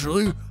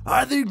 actually,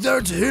 I think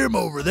that's him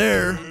over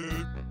there.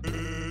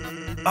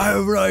 I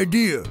have an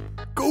idea.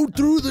 Go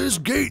through this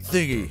gate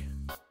thingy.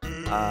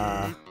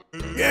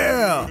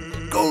 Yeah,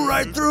 go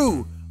right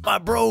through. My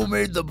bro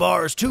made the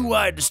bars too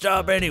wide to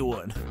stop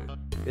anyone.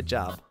 Good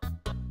job.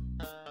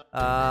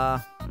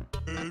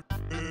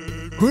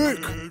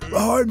 Quick,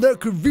 behind that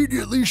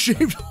conveniently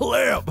shaped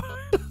lamp.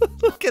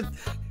 Look at,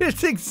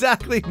 it's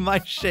exactly my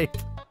shape.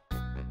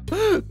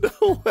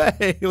 No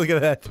way. Look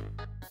at that.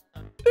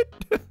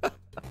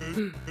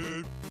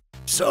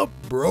 Sup,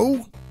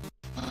 bro?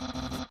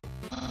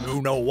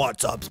 You know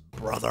what's up,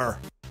 brother.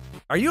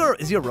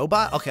 Is he a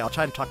robot? Okay, I'll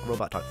try and talk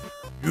robot talk.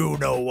 You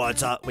know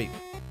what's up. Wait.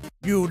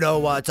 You know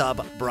what's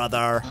up,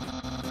 brother.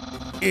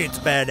 It's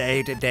been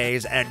 8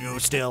 days and you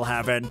still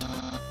haven't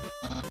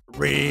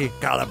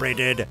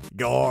recalibrated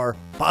your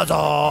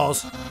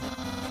puzzles.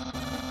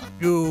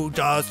 You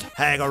just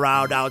hang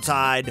around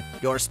outside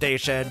your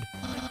station.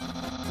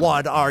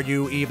 What are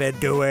you even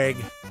doing?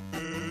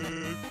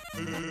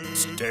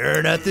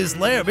 Staring at this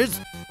lamp. It's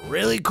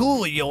really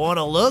cool. You want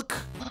to look?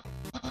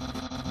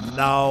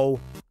 No,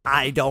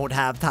 I don't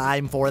have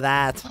time for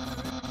that.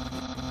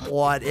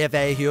 What if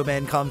a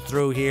human comes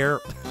through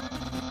here?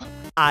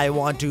 I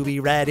want to be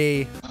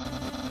ready.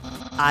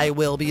 I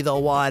will be the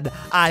one.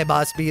 I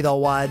must be the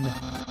one.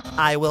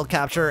 I will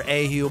capture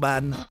a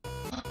human.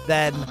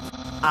 Then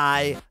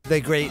I, the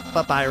great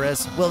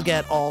Papyrus, will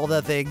get all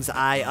the things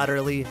I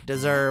utterly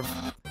deserve.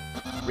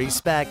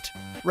 Respect,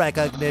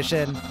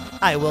 recognition.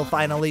 I will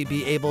finally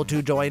be able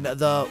to join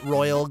the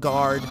Royal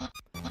Guard.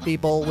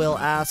 People will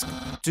ask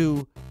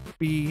to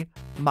be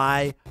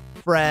my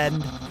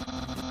friend.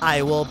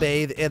 I will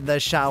bathe in the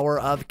shower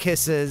of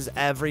kisses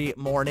every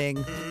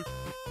morning.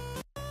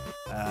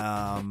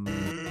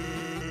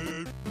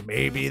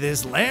 Maybe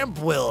this lamp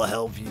will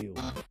help you.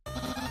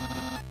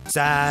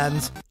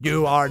 Sans,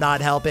 you are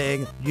not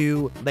helping,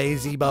 you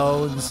lazy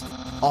bones.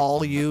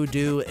 All you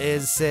do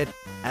is sit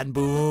and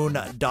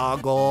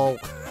boondoggle.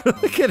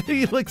 Look at him,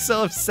 he looks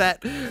so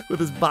upset with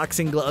his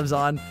boxing gloves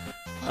on.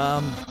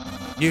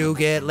 You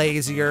get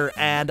lazier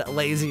and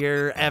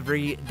lazier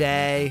every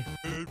day.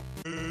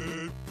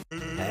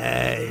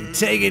 Hey,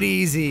 take it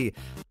easy.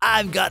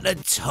 I've gotten a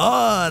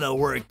ton of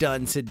work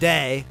done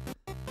today.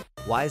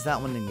 Why is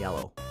that one in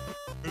yellow?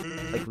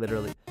 Like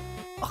literally.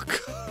 Oh,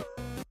 God.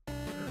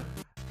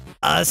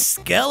 A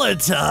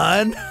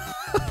skeleton?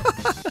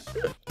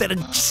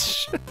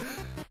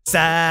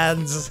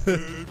 Sans.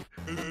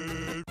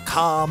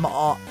 Come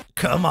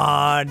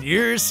on,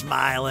 you're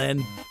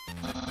smiling.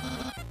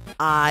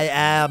 I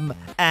am,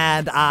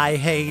 and I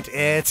hate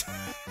it.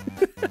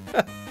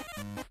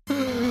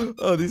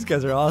 Oh, these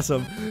guys are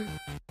awesome.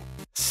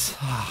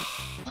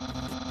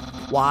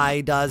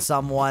 Why does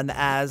someone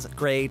as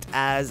great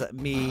as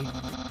me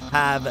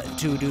have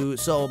to do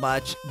so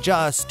much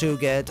just to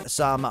get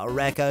some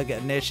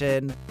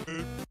recognition?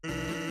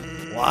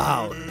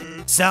 Wow,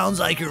 sounds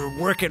like you're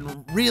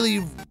working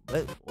really...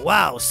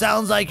 Wow,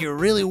 sounds like you're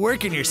really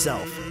working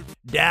yourself.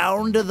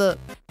 Down to the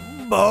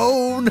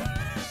bone.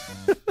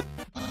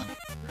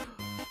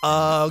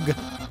 Ugh.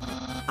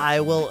 I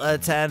will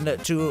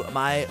attend to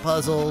my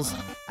puzzles.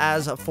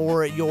 As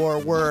for your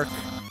work,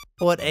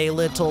 put a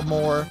little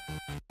more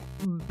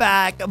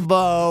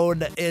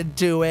backbone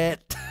into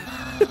it.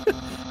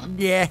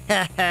 Yeah.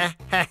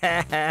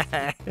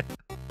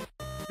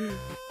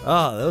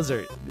 Oh,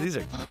 these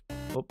are,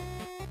 oh.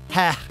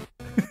 Ha.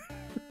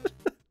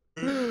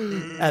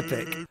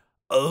 Epic.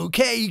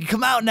 Okay, you can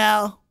come out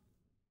now.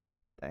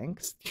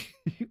 Thanks.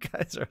 You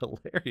guys are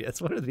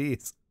hilarious. What are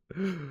these?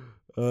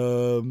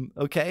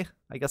 Okay.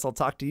 I guess I'll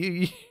talk to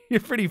you. You're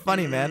pretty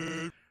funny,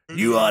 man.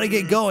 You ought to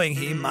get going.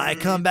 He might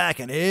come back,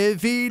 and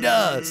if he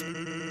does,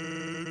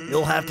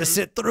 you'll have to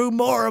sit through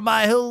more of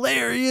my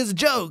hilarious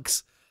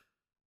jokes.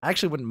 I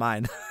actually wouldn't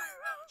mind.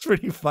 It's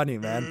pretty funny,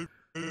 man.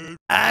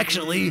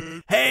 Actually,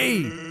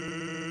 hey,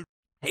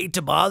 hate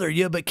to bother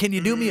you, but can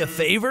you do me a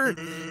favor?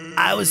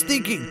 I was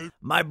thinking,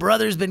 my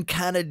brother's been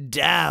kind of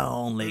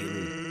down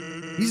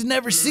lately. He's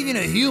never seen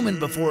a human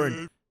before,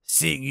 and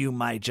Seeing you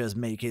might just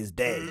make his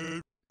day.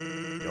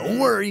 Don't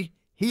worry,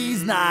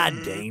 he's not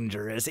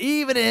dangerous,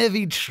 even if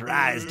he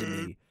tries to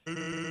be.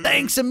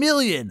 Thanks a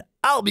million,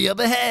 I'll be up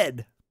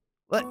ahead.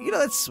 Well, you know,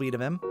 that's sweet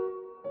of him.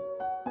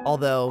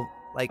 Although,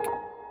 like,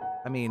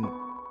 I mean,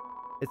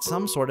 it's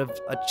some sort of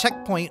a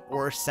checkpoint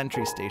or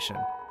sentry station.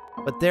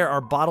 But there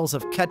are bottles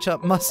of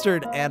ketchup,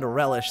 mustard, and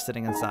relish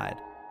sitting inside.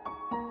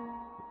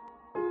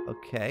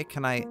 Okay,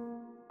 can I...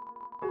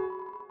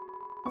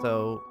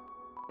 So,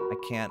 I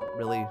can't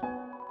really...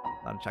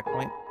 Not a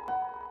checkpoint?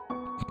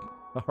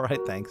 Alright,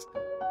 thanks.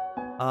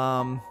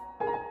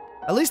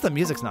 At least the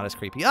music's not as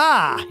creepy.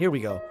 Ah! Here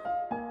we go.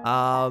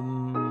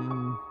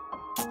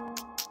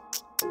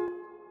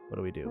 What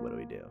do we do? What do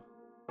we do?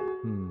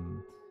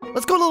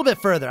 Let's go a little bit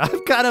further.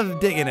 I'm kind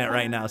of digging it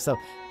right now. So,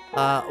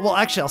 well,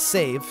 actually, I'll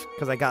save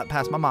because I got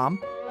past my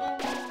mom.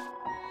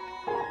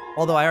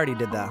 Although I already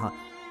did that, huh?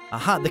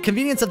 Aha, the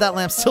convenience of that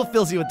lamp still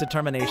fills you with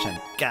determination.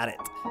 Got it.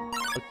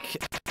 Okay.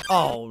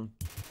 Oh,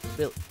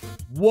 really?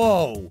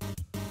 Whoa.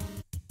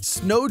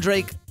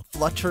 Snowdrake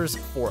flutters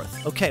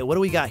forth. Okay, what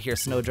do we got here,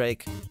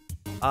 Snowdrake?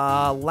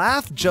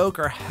 Laugh, joke,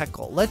 or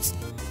heckle. Let's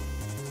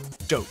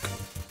joke.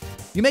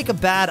 You make a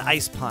bad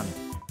ice pun.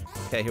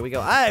 Okay, here we go.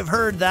 I've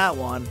heard that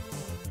one.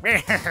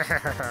 Okay.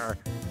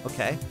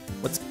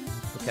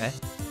 Okay.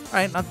 All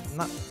right,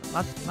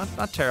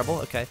 not terrible.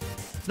 Okay.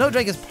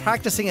 Snowdrake is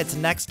practicing its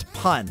next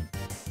pun.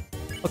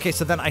 Okay,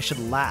 so then I should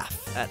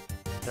laugh at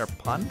their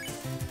pun.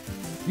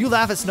 You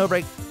laugh at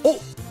Snowdrake.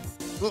 Oh.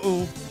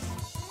 Uh-oh.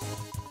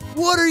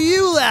 What are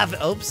you laughing?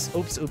 Oops.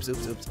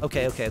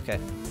 Okay.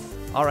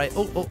 All right.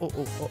 Oh.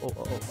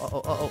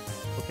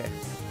 Okay.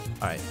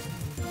 All right.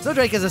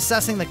 Snowdrake is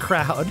assessing the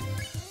crowd.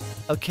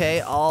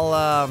 Okay,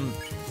 I'm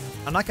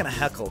not gonna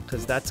heckle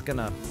because that's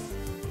gonna.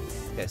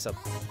 Okay, so.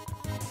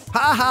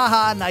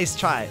 Ha, nice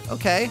try.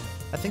 Okay,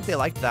 I think they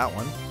liked that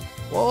one.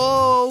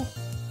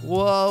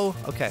 Whoa.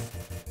 Okay.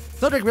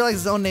 Snowdrake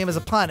realizes his own name is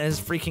a pun and is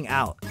freaking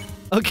out.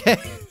 Okay.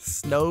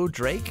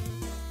 Snowdrake?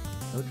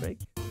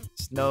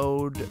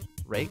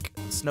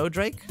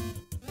 Snowdrake?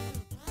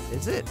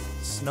 Is it?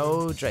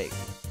 Snowdrake.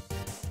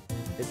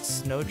 It's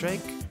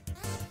Snowdrake?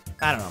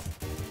 I don't know.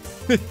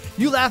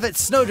 You laugh at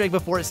Snowdrake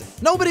before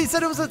it's... Nobody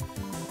said it was a...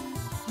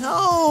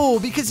 No,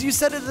 because you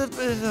said it...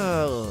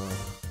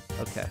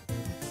 Okay.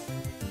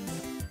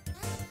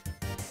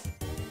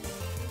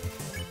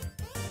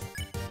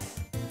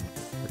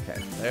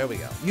 Okay, there we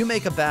go. You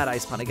make a bad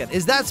ice pun again.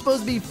 Is that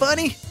supposed to be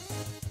funny?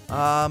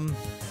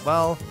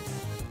 Well...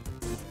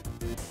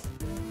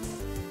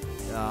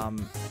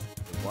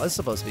 It was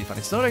supposed to be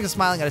funny. Snowdrake is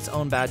smiling at its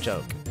own bad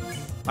joke.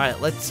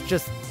 Alright, let's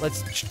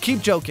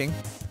keep joking.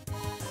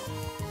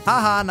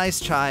 Haha, nice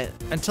try.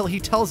 Until he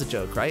tells a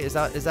joke, right? Is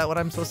that what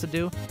I'm supposed to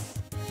do?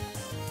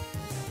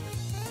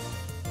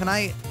 Can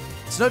I...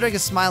 Snowdrake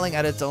is smiling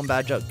at its own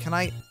bad joke. Can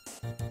I...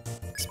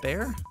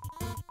 Spare?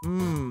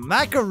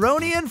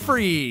 Macaroni and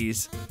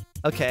freeze!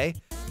 Okay.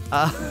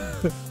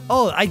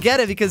 Oh, I get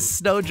it because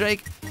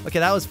Snowdrake... Okay,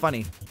 that was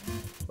funny.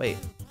 Wait,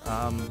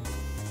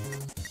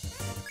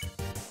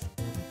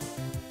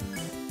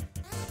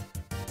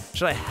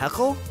 should I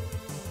heckle?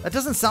 That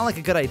doesn't sound like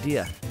a good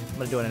idea. I'm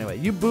gonna do it anyway.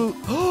 You boo.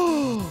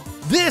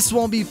 This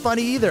won't be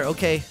funny either.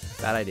 Okay.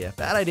 Bad idea.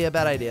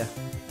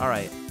 All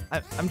right.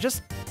 I'm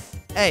just.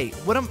 Hey,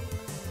 how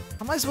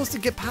am I supposed to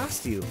get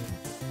past you?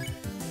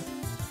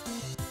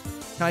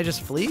 Can I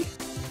just flee?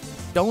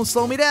 Don't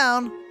slow me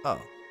down. Oh.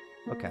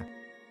 Okay.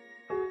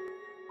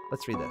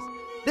 Let's read this.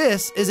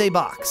 This is a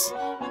box.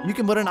 You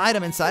can put an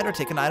item inside or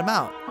take an item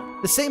out.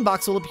 The same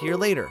box will appear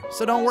later,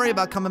 so don't worry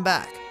about coming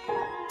back.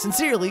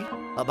 Sincerely,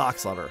 a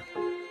box lover.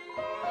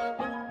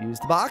 Use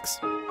the box?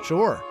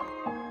 Sure.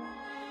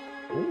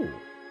 Ooh.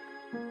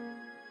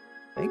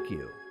 Thank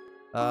you.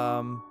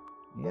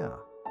 Yeah.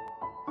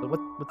 So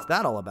what's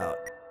that all about?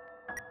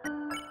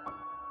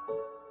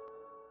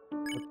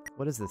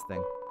 What is this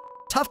thing?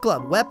 Tough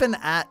glove. Weapon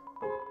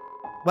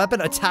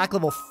attack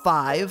level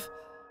 5.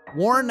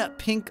 Worn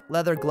pink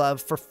leather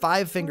glove for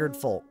 5-fingered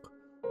folk.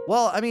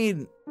 Well, I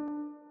mean,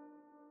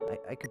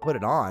 I could put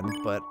it on,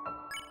 but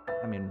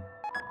I mean,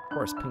 of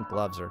course, pink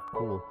gloves are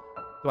cool.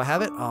 Do I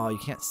have it? Oh, you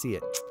can't see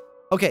it.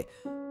 Okay.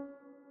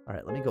 All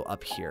right, let me go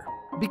up here.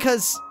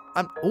 Because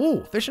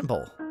ooh, fishing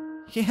pole.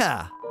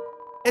 Yeah.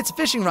 It's a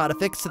fishing rod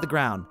affixed to the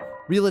ground.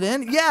 Reel it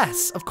in?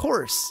 Yes, of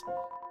course.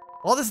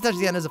 All this attached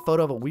to the end is a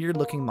photo of a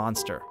weird-looking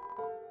monster.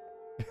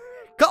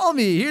 Call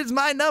me. Here's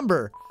my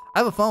number. I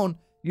have a phone.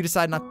 You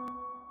decide not...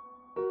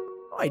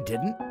 No, I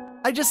didn't.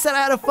 I just said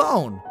I had a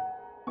phone.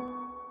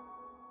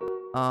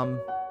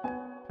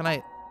 Can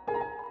I...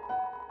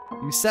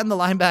 You send the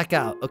line back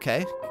out.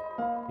 Okay.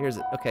 Here's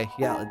it. Okay,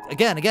 yeah.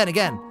 Again.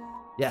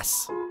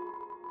 Yes.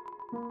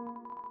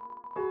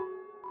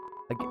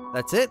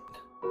 That's it?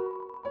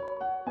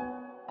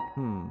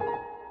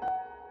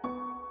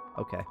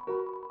 Okay.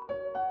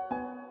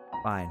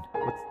 Fine.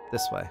 What's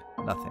this way?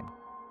 Nothing.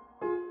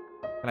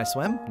 Can I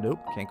swim? Nope.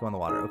 Can't go in the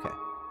water. Okay.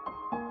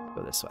 Let's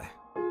go this way.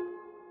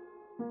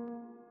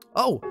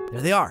 Oh,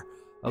 there they are.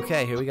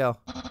 Okay, here we go.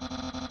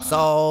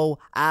 So,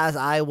 as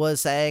I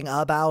was saying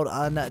about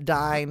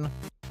Undyne.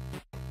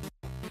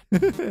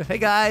 Hey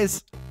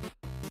guys.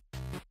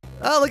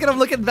 Oh, look at him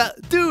looking back.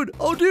 Dude.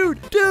 Oh,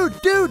 dude. Dude.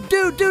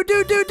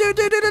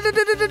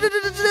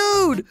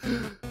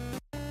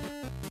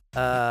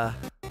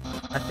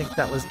 I think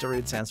that was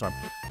Darude Sandstorm.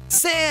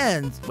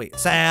 Sans. Wait,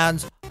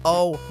 Sans.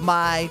 Oh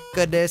my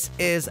goodness.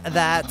 Is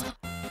that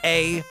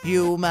a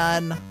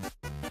human?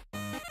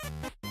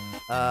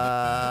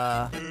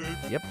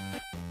 Yep.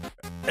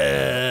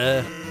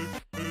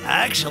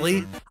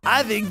 Actually,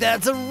 I think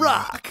that's a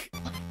rock.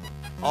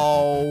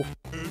 Oh.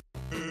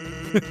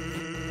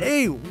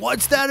 Hey,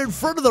 what's that in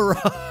front of the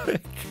rock?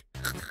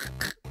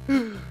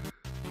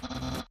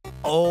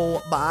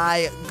 Oh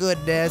my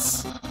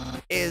goodness.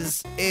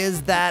 Is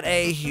that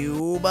a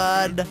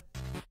human?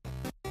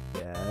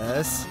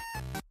 Yes.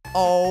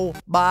 Oh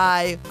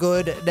my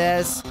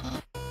goodness.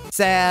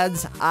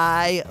 Sans,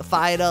 I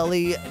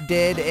finally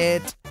did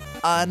it.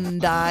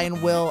 Undyne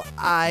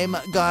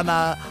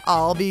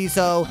I'll be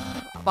so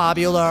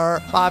popular.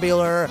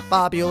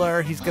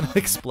 He's gonna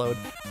explode.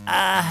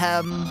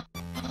 Ahem.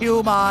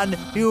 Human,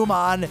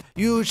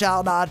 you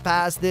shall not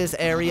pass this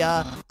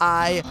area.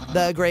 I,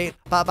 the great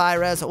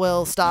Papyrus,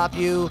 will stop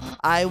you.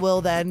 I will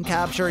then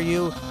capture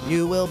you.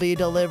 You will be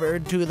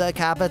delivered to the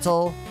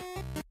capital.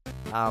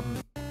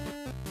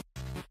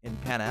 In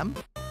Panem.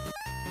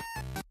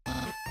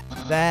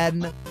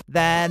 Then,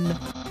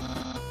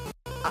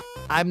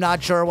 I'm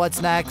not sure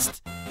what's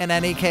next. In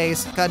any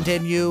case,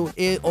 continue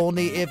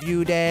only if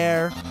you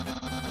dare.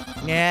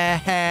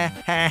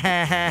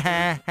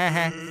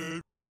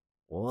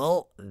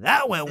 Well,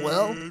 that went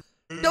well.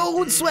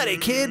 Don't sweat it,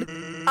 kid.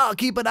 I'll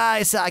keep an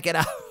eye socket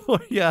out for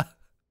ya.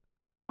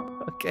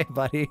 Okay,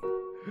 buddy.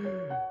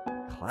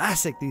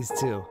 Classic, these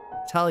two.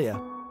 Tell ya.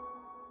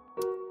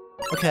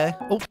 Okay.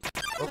 Oh.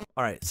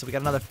 All right, so we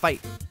got another fight.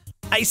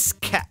 Ice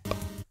Cap.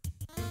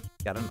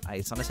 Got an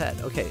ice on his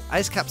head. Okay,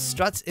 Ice Cap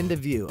struts into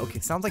view. Okay,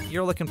 sounds like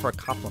you're looking for a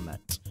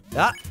compliment.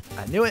 Ah,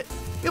 I knew it.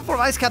 Good for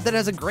Ice Cap that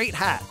has a great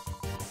hat.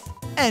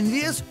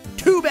 Envious?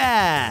 Too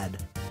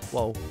bad.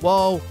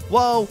 Whoa.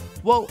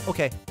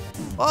 Okay.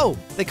 Oh,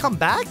 they come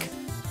back?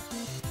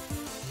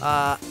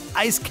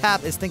 Ice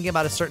Cap is thinking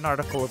about a certain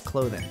article of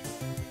clothing.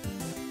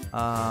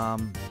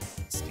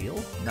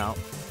 Steal? No.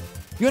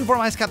 You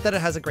inform Ice Cap that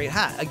it has a great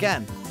hat.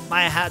 Again,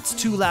 my hat's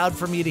too loud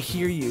for me to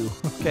hear you.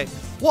 Okay.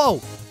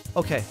 Whoa.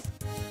 Okay.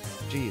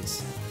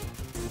 Jeez.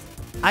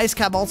 Ice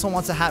Cap also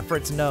wants a hat for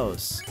its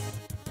nose.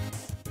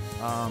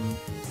 I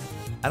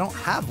don't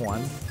have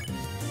one.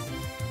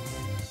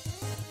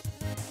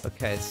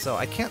 Okay, so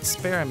I can't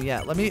spare him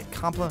yet. Let me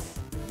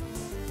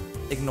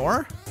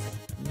Ignore?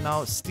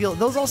 No, steal.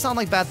 Those all sound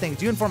like bad things.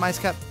 Do you inform Ice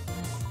Cap?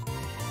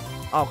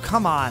 Oh,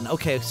 come on.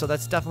 Okay, so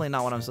that's definitely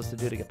not what I'm supposed to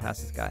do to get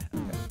past this guy.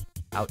 Okay.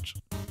 Ouch.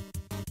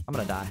 I'm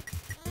gonna die.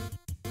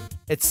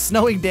 It's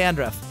snowing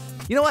dandruff.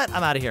 You know what?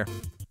 I'm out of here.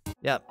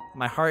 Yep,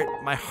 my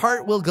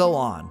heart will go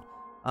on.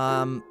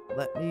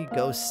 Let me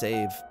go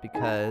save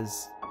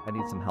because I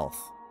need some health.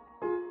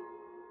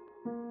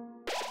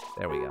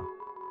 There we go.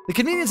 The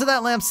convenience of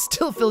that lamp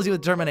still fills you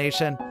with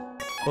determination.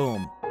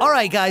 Boom. All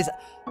right, guys,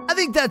 I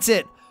think that's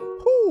it.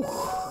 Whew.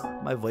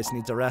 My voice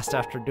needs a rest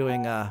after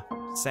doing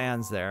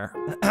Sans there.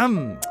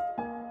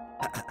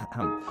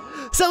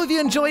 So if you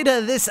enjoyed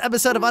this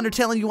episode of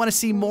Undertale and you want to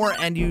see more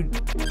and you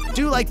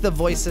do like the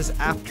voices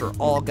after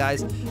all,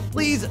 guys,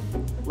 please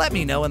let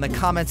me know in the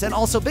comments, and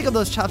also pick up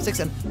those chopsticks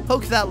and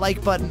poke that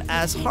like button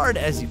as hard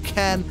as you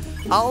can.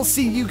 I'll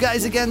see you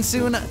guys again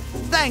soon.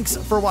 Thanks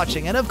for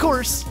watching, and of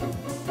course,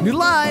 new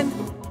line.